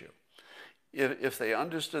understood the issue. If they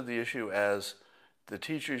understood the issue as the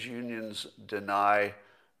teachers' unions deny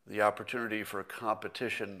the opportunity for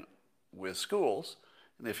competition with schools,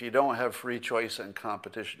 and if you don't have free choice and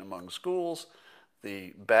competition among schools,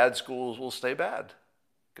 the bad schools will stay bad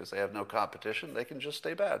because they have no competition. They can just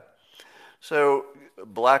stay bad. So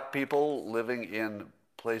black people living in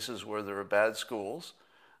places where there are bad schools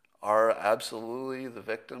are absolutely the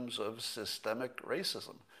victims of systemic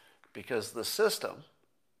racism because the system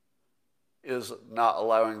is not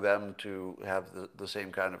allowing them to have the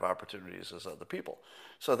same kind of opportunities as other people.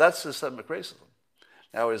 So that's systemic racism.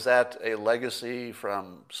 Now, is that a legacy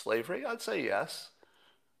from slavery? I'd say yes.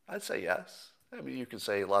 I mean, you could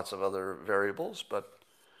say lots of other variables, but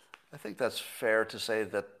I think that's fair to say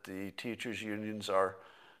that the teachers' unions are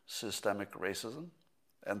systemic racism,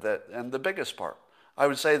 and the biggest part. I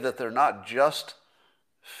would say that they're not just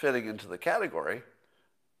fitting into the category,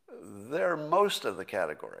 they're most of the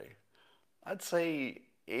category. I'd say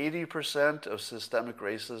 80% of systemic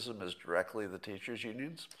racism is directly the teachers'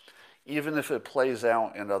 unions, even if it plays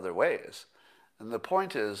out in other ways. And the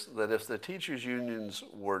point is that if the teachers' unions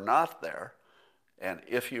were not there, and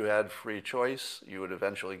if you had free choice, you would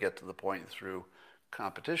eventually get to the point through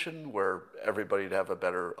competition where everybody'd have a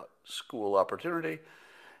better school opportunity.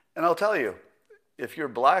 And I'll tell you, if you're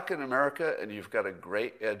black in America and you've got a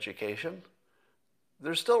great education,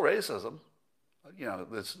 there's still racism.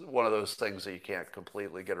 It's one of those things that you can't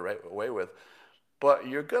completely get away with. But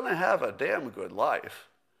you're going to have a damn good life.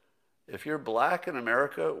 If you're black in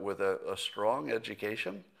America with a strong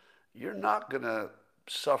education, you're not going to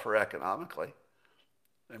suffer economically.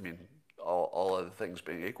 I mean, all other things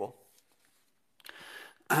being equal.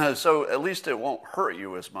 So at least it won't hurt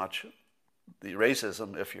you as much, the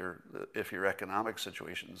racism, if your economic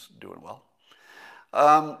situation's doing well.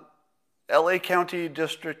 LA County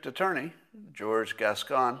District Attorney George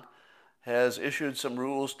Gascon has issued some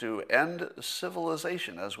rules to end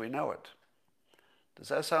civilization as we know it. Does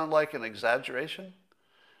that sound like an exaggeration?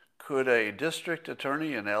 Could a district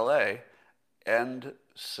attorney in LA end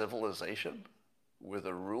civilization with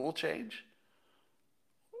a rule change?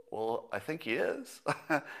 Well, I think he is.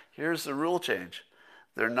 Here's the rule change.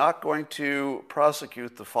 They're not going to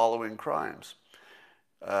prosecute the following crimes: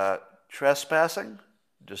 trespassing,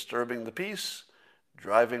 disturbing the peace,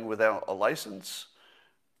 driving without a license,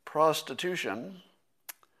 prostitution,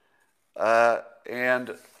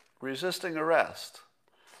 and resisting arrest.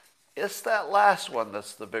 It's that last one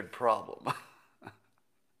that's the big problem.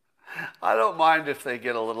 I don't mind if they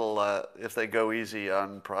get a little, if they go easy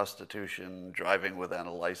on prostitution, driving without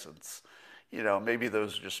a license. Maybe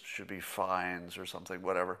those just should be fines or something,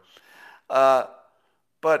 whatever.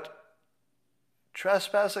 But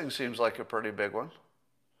trespassing seems like a pretty big one.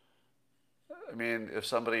 I mean, if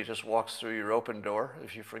somebody just walks through your open door,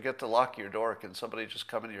 if you forget to lock your door, can somebody just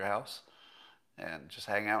come into your house and just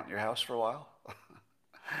hang out in your house for a while?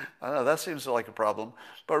 I don't know, that seems like a problem.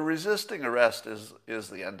 But resisting arrest is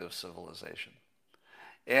the end of civilization.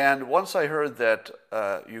 And once I heard that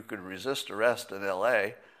you could resist arrest in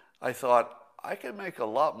LA, I thought, I can make a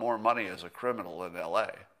lot more money as a criminal in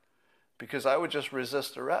LA because I would just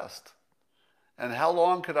resist arrest. And how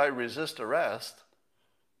long could I resist arrest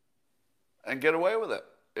and get away with it?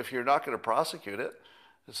 If you're not going to prosecute it,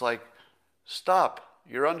 it's like, stop,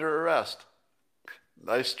 you're under arrest.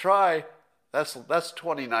 Nice try. That's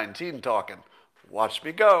 2019 talking. Watch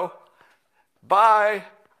me go. Bye.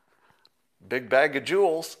 Big bag of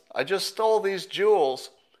jewels. I just stole these jewels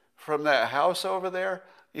from that house over there.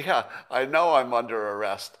 Yeah, I know I'm under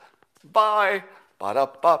arrest. Bye.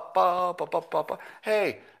 Ba-da-ba-ba-ba-ba-ba.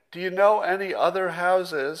 Hey, do you know any other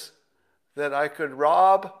houses that I could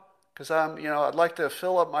rob? Because I'd like to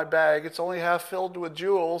fill up my bag. It's only half filled with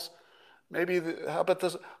jewels. Maybe, how about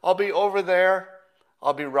this? I'll be over there.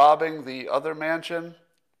 I'll be robbing the other mansion.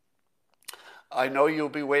 I know you'll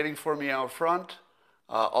be waiting for me out front.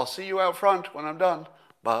 I'll see you out front when I'm done.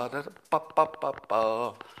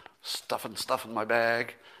 Ba-da-ba-ba-ba-ba. Stuffing my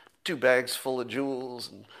bag. 2 bags full of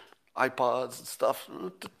jewels and iPods and stuff.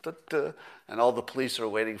 And all the police are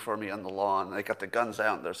waiting for me on the lawn. They got the guns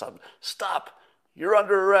out and they're saying, stop, you're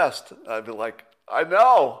under arrest. I'd be like, I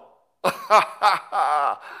know.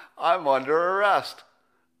 I'm under arrest.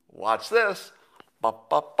 Watch this. And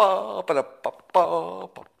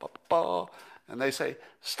they say,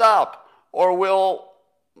 stop, or we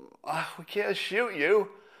can't shoot you.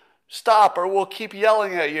 Stop, or we'll keep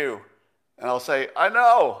yelling at you. And I'll say, I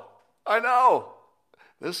know.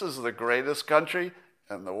 This is the greatest country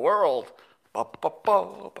in the world. With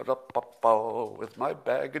my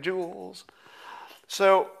bag of jewels.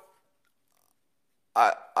 So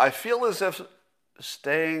I feel as if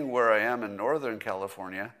staying where I am in Northern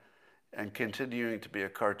California and continuing to be a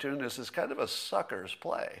cartoonist is kind of a sucker's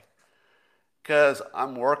play. Because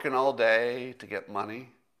I'm working all day to get money.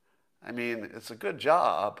 I mean, it's a good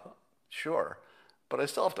job, sure, but I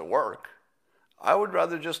still have to work. I would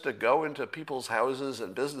rather just to go into people's houses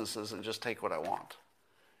and businesses and just take what I want.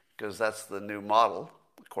 Because that's the new model,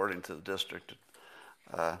 according to the district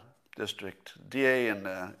DA in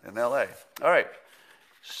LA. All right,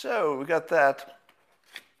 so we got that.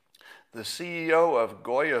 The CEO of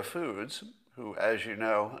Goya Foods, who, as you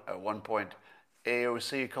know, at one point,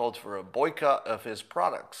 AOC called for a boycott of his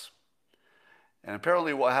products. And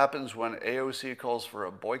apparently what happens when AOC calls for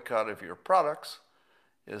a boycott of your products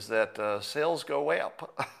is that sales go way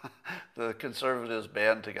up. The conservatives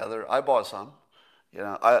band together. I bought some.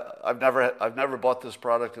 I've never bought this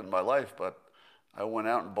product in my life, but I went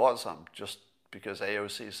out and bought some just because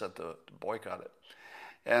AOC said to boycott it.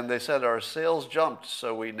 And they said our sales jumped,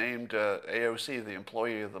 so we named AOC the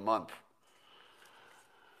Employee of the Month.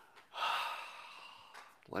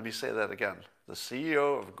 Let me say that again. The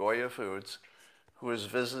CEO of Goya Foods, who has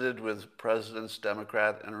visited with presidents,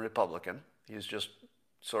 Democrat and Republican. He's just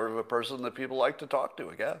sort of a person that people like to talk to,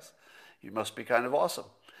 I guess. He must be kind of awesome.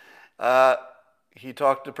 He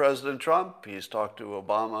talked to President Trump. He's talked to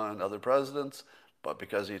Obama and other presidents. But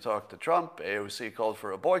because he talked to Trump, AOC called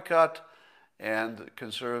for a boycott, and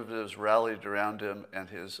conservatives rallied around him,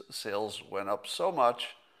 and his sales went up so much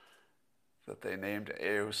that they named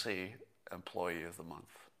AOC Employee of the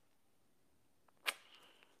Month.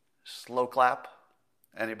 Slow clap.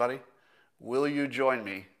 Anybody? Will you join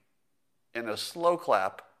me in a slow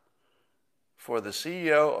clap for the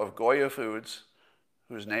CEO of Goya Foods,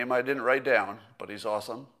 whose name I didn't write down, but he's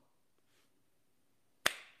awesome?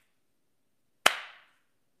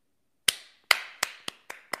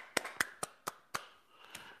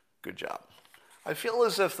 Good job. I feel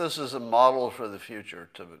as if this is a model for the future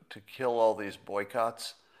to kill all these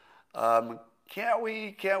boycotts. Can't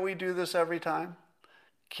we do this every time?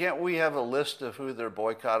 Can't we have a list of who they're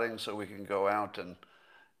boycotting so we can go out and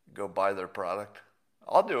go buy their product?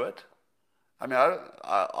 I'll do it. I mean,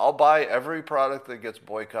 I'll buy every product that gets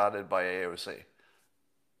boycotted by AOC.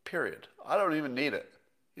 Period. I don't even need it.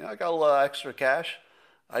 I got a little extra cash.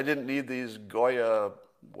 I didn't need these Goya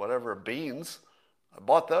whatever beans. I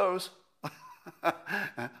bought those.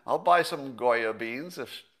 I'll buy some Goya beans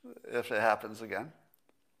if it happens again.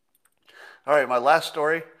 All right, my last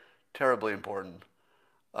story, terribly important.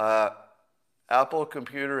 Apple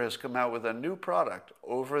Computer has come out with a new product,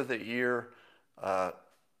 over-the-ear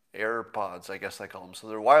AirPods, I guess they call them. So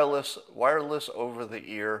they're wireless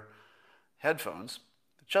over-the-ear headphones,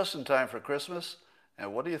 just in time for Christmas.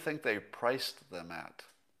 And what do you think they priced them at?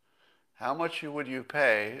 How much would you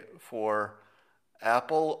pay for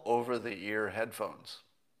Apple over-the-ear headphones.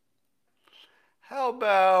 How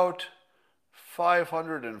about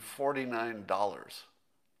 $549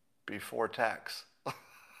 before tax?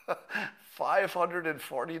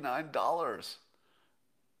 $549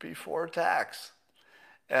 before tax.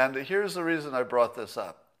 And here's the reason I brought this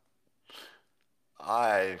up.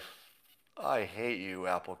 I hate you,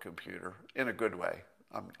 Apple Computer, in a good way.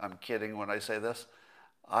 I'm kidding when I say this.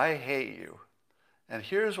 I hate you. And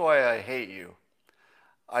here's why I hate you.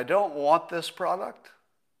 I don't want this product,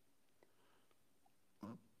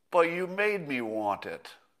 but you made me want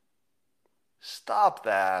it. Stop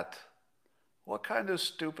that. What kind of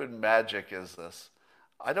stupid magic is this?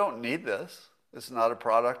 I don't need this. It's not a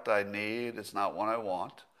product I need. It's not one I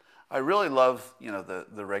want. I really love,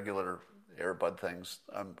 the regular earbud things.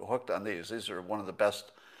 I'm hooked on these. These are one of the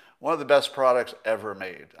best products ever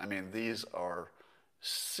made. I mean, these are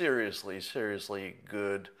seriously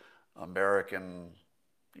good American,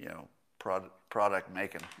 product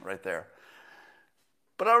making right there.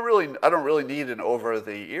 But I don't really need an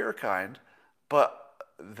over-the-ear kind, but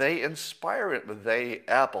they inspire it.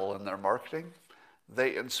 Apple, in their marketing,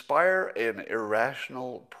 they inspire an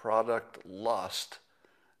irrational product lust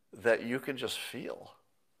that you can just feel,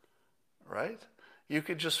 right? You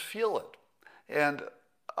can just feel it. And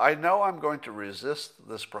I know I'm going to resist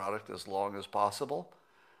this product as long as possible,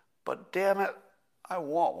 but damn it, I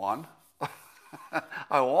want one.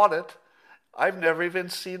 I want it. I've never even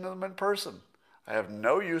seen them in person. I have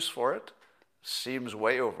no use for it. Seems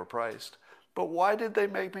way overpriced. But why did they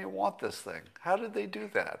make me want this thing? How did they do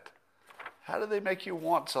that? How do they make you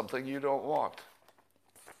want something you don't want?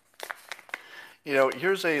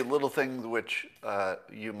 Here's a little thing which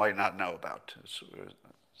you might not know about. So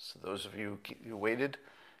those of you who waited,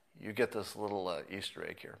 you get this little Easter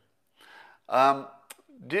egg here.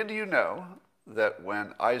 Did you know that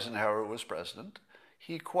when Eisenhower was president,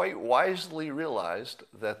 he quite wisely realized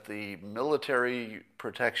that the military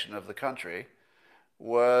protection of the country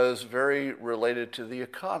was very related to the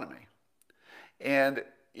economy? And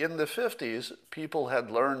in the 50s, people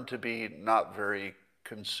had learned to be not very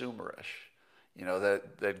consumerish.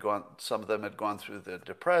 Some of them had gone through the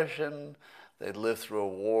Depression, they'd lived through a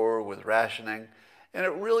war with rationing, and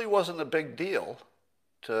it really wasn't a big deal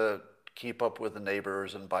to keep up with the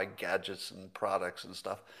neighbors and buy gadgets and products and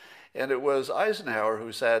stuff. And it was Eisenhower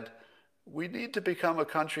who said, we need to become a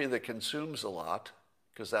country that consumes a lot,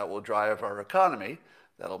 because that will drive our economy.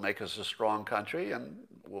 That'll make us a strong country and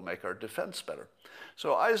will make our defense better.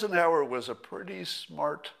 So Eisenhower was a pretty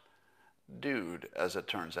smart dude, as it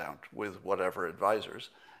turns out, with whatever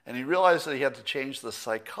advisors. And he realized that he had to change the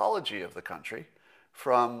psychology of the country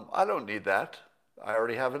from, I don't need that. I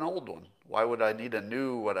already have an old one. Why would I need a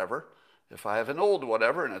new whatever if I have an old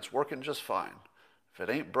whatever and it's working just fine? If it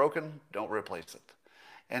ain't broken, don't replace it.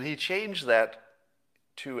 And he changed that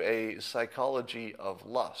to a psychology of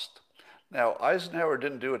lust. Now, Eisenhower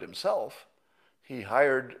didn't do it himself. He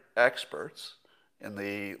hired experts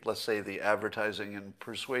in let's say, the advertising and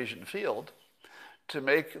persuasion field to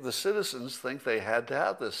make the citizens think they had to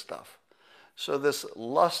have this stuff. So this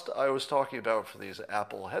lust I was talking about for these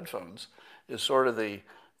Apple headphones is sort of the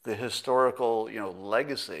historical,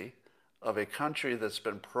 legacy of a country that's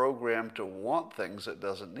been programmed to want things it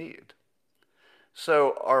doesn't need.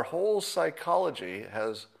 So our whole psychology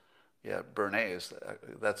has, Bernays,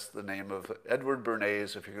 that's the name of Edward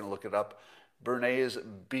Bernays, if you're going to look it up. Bernays,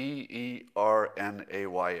 Bernays,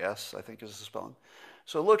 I think is the spelling.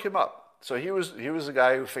 So look him up. So he was the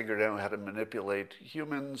guy who figured out how to manipulate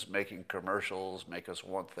humans, making commercials, make us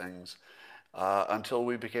want things, until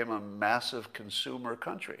we became a massive consumer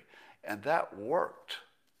country. And that worked.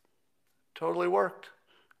 Totally worked.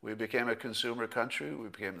 We became a consumer country. We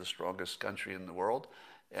became the strongest country in the world.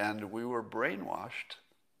 And we were brainwashed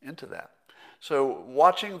into that. So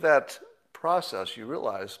watching that process, you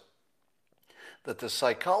realize that the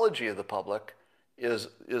psychology of the public is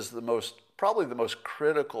probably the most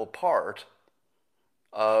critical part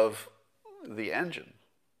of the engine.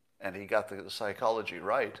 And he got the psychology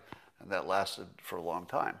right, and that lasted for a long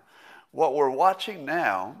time. What we're watching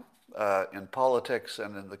now in politics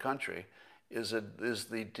and in the country is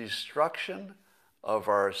the destruction of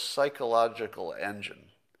our psychological engine.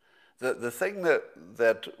 The thing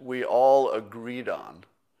that we all agreed on,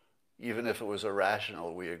 even if it was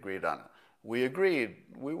irrational, we agreed on it. We agreed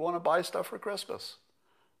we want to buy stuff for Christmas.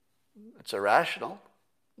 It's irrational,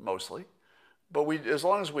 mostly, but as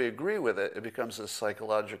long as we agree with it, it becomes a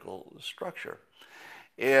psychological structure.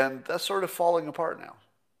 And that's sort of falling apart now.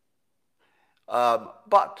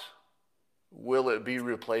 But will it be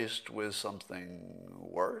replaced with something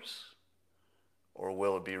worse? or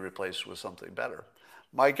will it be replaced with something better?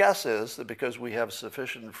 My guess is that because we have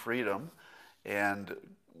sufficient freedom and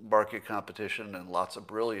market competition and lots of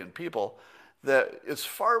brilliant people, that it's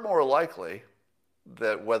far more likely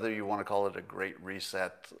that whether you want to call it a great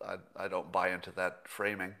reset, I don't buy into that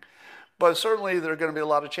framing, but certainly there are going to be a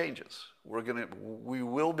lot of changes. We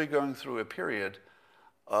will be going through a period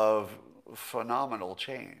of phenomenal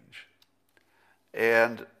change.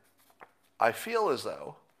 And I feel as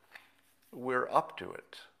though we're up to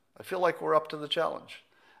it. I feel like we're up to the challenge.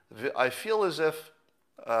 I feel as if,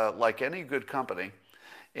 like any good company,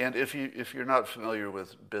 and if you're not familiar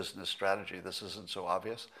with business strategy, this isn't so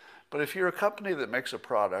obvious, but if you're a company that makes a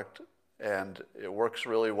product and it works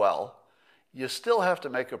really well, you still have to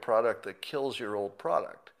make a product that kills your old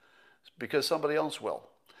product because somebody else will.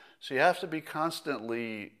 So you have to be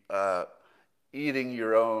constantly eating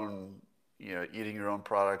your own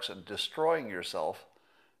products and destroying yourself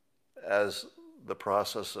as the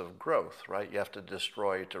process of growth, right? You have to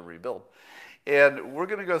destroy to rebuild. And we're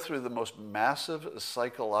going to go through the most massive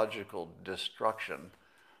psychological destruction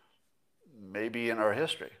maybe in our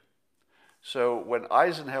history. So when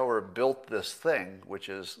Eisenhower built this thing, which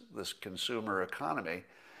is this consumer economy,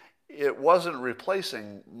 it wasn't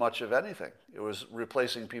replacing much of anything. It was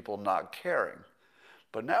replacing people not caring.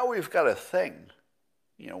 But now we've got a thing.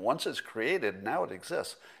 Once it's created, now it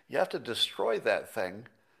exists. You have to destroy that thing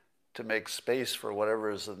to make space for whatever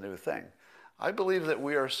is the new thing. I believe that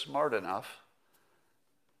we are smart enough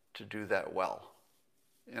to do that well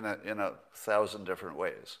in a 1,000 different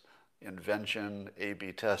ways. Invention,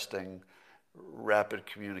 A/B testing, rapid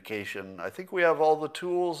communication. I think we have all the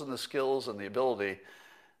tools and the skills and the ability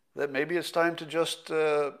that maybe it's time to just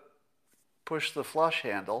push the flush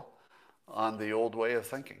handle on the old way of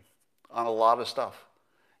thinking, on a lot of stuff,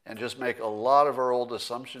 and just make a lot of our old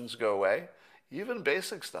assumptions go away, even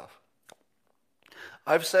basic stuff.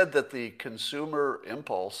 I've said that the consumer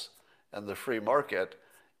impulse and the free market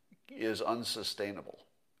is unsustainable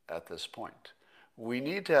at this point. We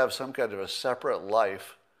need to have some kind of a separate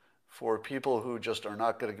life for people who just are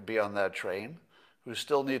not going to be on that train, who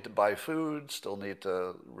still need to buy food, still need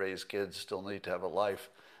to raise kids, still need to have a life.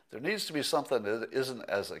 There needs to be something that isn't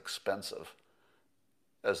as expensive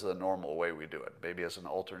as the normal way we do it, maybe as an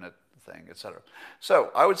alternate thing, etc.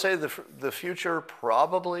 So I would say the future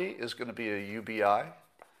probably is going to be a UBI.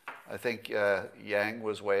 I think Yang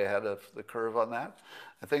was way ahead of the curve on that.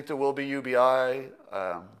 I think there will be UBI.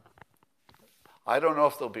 I don't know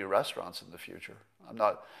if there'll be restaurants in the future.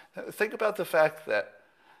 Think about the fact that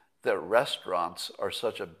restaurants are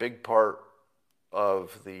such a big part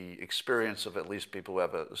of the experience of at least people who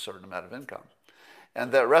have a certain amount of income.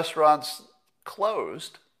 And that restaurants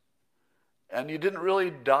closed and you didn't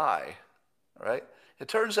really die, right? It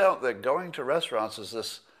turns out that going to restaurants is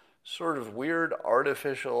this sort of weird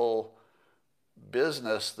artificial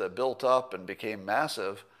business that built up and became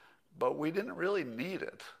massive, but we didn't really need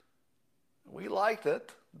it. We liked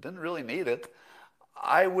it, didn't really need it.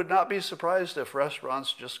 I would not be surprised if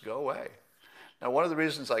restaurants just go away. Now, one of the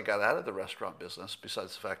reasons I got out of the restaurant business,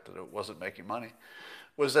 besides the fact that it wasn't making money,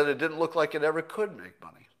 was that it didn't look like it ever could make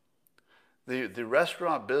money. The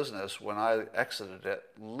restaurant business, when I exited it,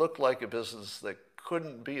 looked like a business that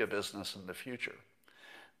couldn't be a business in the future.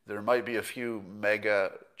 There might be a few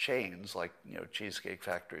mega chains like Cheesecake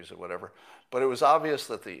Factories or whatever, but it was obvious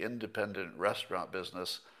that the independent restaurant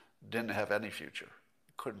business didn't have any future.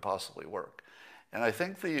 It couldn't possibly work. And I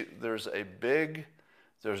think there's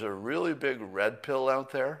a really big red pill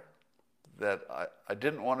out there that I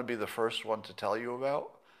didn't want to be the first one to tell you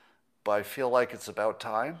about, but I feel like it's about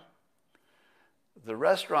time. The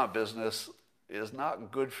restaurant business is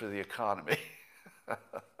not good for the economy.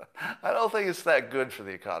 I don't think it's that good for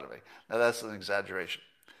the economy. Now, that's an exaggeration.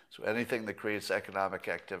 So anything that creates economic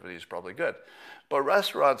activity is probably good. But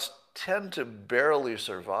restaurants tend to barely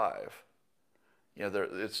survive.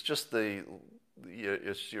 It's just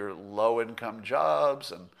it's your low-income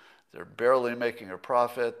jobs, and they're barely making a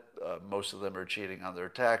profit. Most of them are cheating on their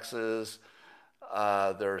taxes.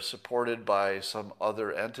 They're supported by some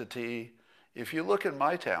other entity. If you look in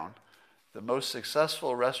my town, the most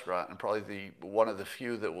successful restaurant, and probably one of the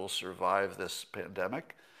few that will survive this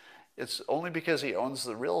pandemic, it's only because he owns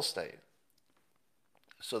the real estate.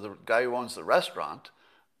 So the guy who owns the restaurant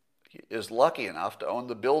is lucky enough to own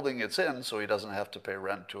the building it's in, so he doesn't have to pay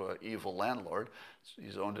rent to an evil landlord.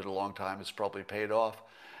 He's owned it a long time. It's probably paid off.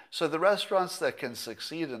 So the restaurants that can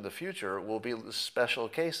succeed in the future will be special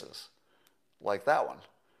cases, like that one,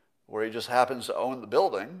 where he just happens to own the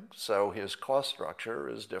building, so his cost structure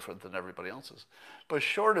is different than everybody else's. But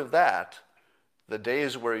short of that, the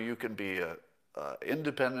days where you can be an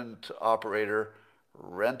independent operator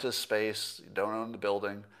rent a space, you don't own the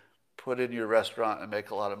building, put in your restaurant and make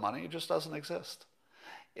a lot of money. It just doesn't exist.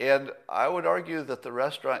 And I would argue that the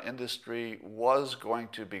restaurant industry was going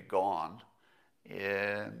to be gone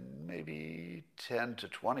in maybe 10 to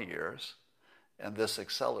 20 years, and this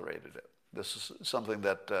accelerated it. This is something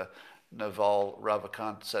that Naval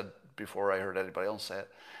Ravikant said before I heard anybody else say it,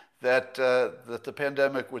 that the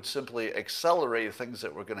pandemic would simply accelerate things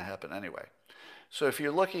that were going to happen anyway. So if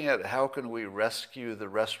you're looking at how can we rescue the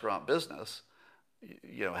restaurant business,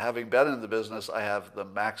 having been in the business, I have the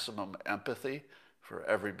maximum empathy for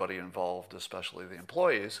everybody involved, especially the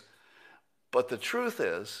employees. But the truth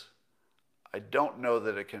is, I don't know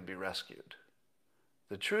that it can be rescued.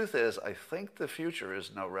 The truth is, I think the future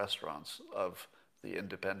is no restaurants of the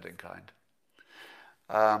independent kind.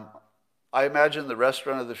 I imagine the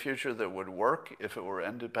restaurant of the future that would work if it were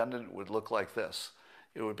independent would look like this.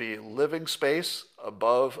 It would be living space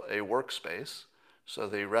above a workspace, so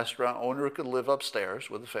the restaurant owner could live upstairs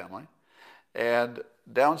with the family, and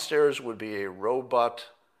downstairs would be a robot,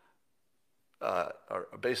 or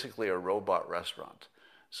basically a robot restaurant.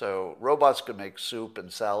 So robots can make soup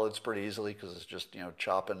and salads pretty easily because it's just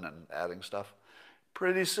chopping and adding stuff.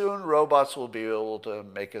 Pretty soon, robots will be able to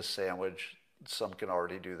make a sandwich. Some can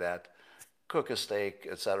already do that. Cook a steak,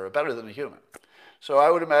 etc., better than a human. So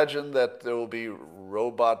I would imagine that there will be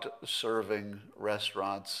robot serving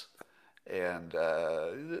restaurants, and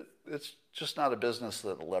it's just not a business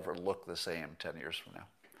that will ever look the same 10 years from now.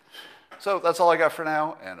 So that's all I got for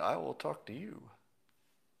now, and I will talk to you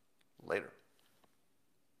later.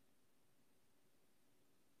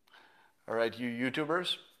 All right, you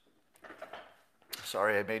YouTubers,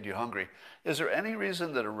 sorry I made you hungry. Is there any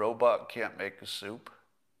reason that a robot can't make a soup?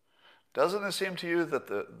 Doesn't it seem to you that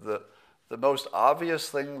the most obvious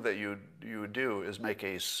thing that you would do is make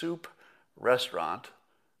a soup restaurant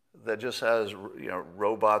that just has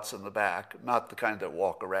robots in the back, not the kind that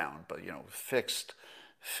walk around, but fixed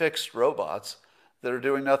robots that are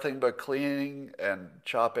doing nothing but cleaning and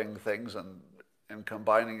chopping things and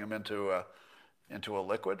combining them into a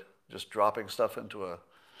liquid, just dropping stuff into a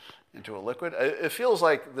liquid. It feels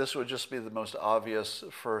like this would just be the most obvious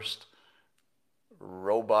first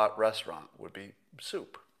robot restaurant would be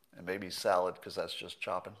soup and maybe salad because that's just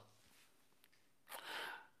chopping.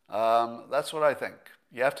 That's what I think.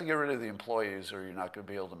 You have to get rid of the employees or you're not going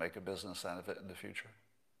to be able to make a business out of it in the future.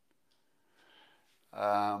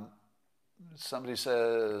 Somebody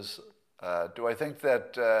says, do I think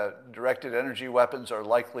that directed energy weapons are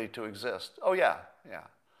likely to exist? Oh, yeah.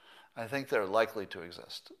 I think they're likely to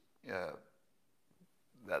exist. Yeah,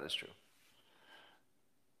 that is true.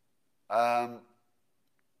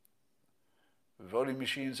 Voting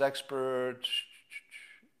machines expert.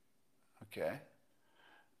 Okay.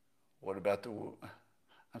 What about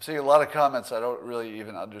I'm seeing a lot of comments. I don't really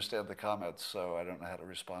even understand the comments, so I don't know how to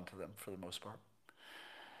respond to them for the most part.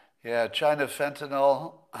 Yeah, China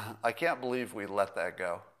fentanyl. I can't believe we let that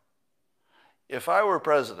go. If I were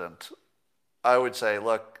president, I would say,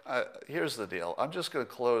 look, here's the deal. I'm just going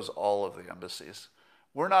to close all of the embassies.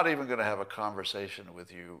 We're not even going to have a conversation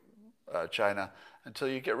with you, China, until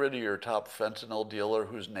you get rid of your top fentanyl dealer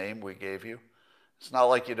whose name we gave you. It's not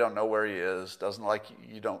like you don't know where he is.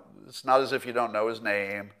 It's not as if you don't know his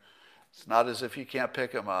name. It's not as if you can't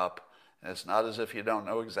pick him up. And it's not as if you don't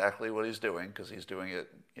know exactly what he's doing, because he's doing it,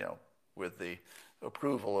 with the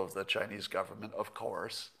approval of the Chinese government, of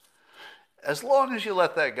course. As long as you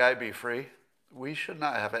let that guy be free, we should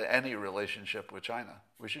not have any relationship with China.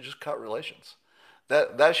 We should just cut relations.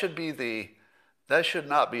 That should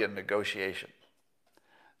not be a negotiation.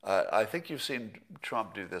 I think you've seen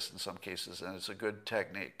Trump do this in some cases, and it's a good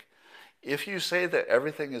technique. If you say that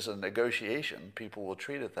everything is a negotiation, people will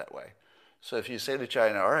treat it that way. So if you say to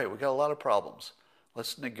China, all right, we got a lot of problems.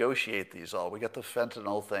 Let's negotiate these all. We got the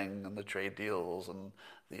fentanyl thing and the trade deals and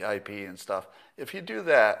the IP and stuff. If you do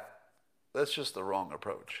that, that's just the wrong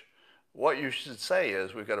approach. What you should say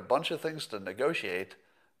is, we've got a bunch of things to negotiate,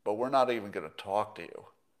 but we're not even going to talk to you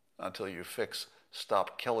until you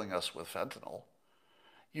stop killing us with fentanyl.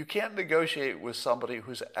 You can't negotiate with somebody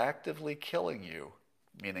who's actively killing you,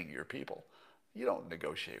 meaning your people. You don't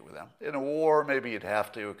negotiate with them. In a war, maybe you'd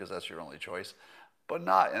have to because that's your only choice, but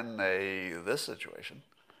not in this situation.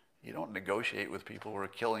 You don't negotiate with people who are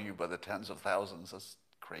killing you by the tens of thousands. That's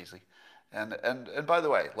crazy. And by the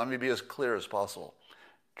way, let me be as clear as possible.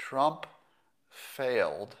 Trump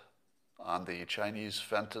failed on the Chinese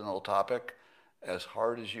fentanyl topic as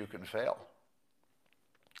hard as you can fail.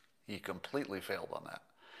 He completely failed on that.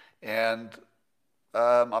 And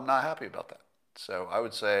I'm not happy about that. So I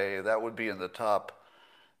would say that would be in the top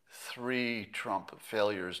three Trump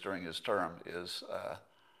failures during his term is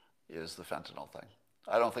the fentanyl thing.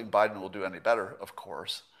 I don't think Biden will do any better, of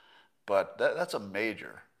course, but that's a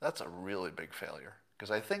really big failure.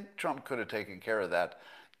 Because I think Trump could have taken care of that,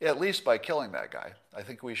 at least by killing that guy. I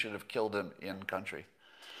think we should have killed him in country,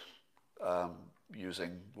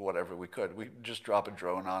 using whatever we could. We just drop a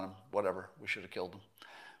drone on him, whatever. We should have killed him.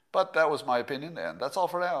 But that was my opinion, and that's all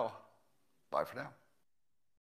for now. Bye for now.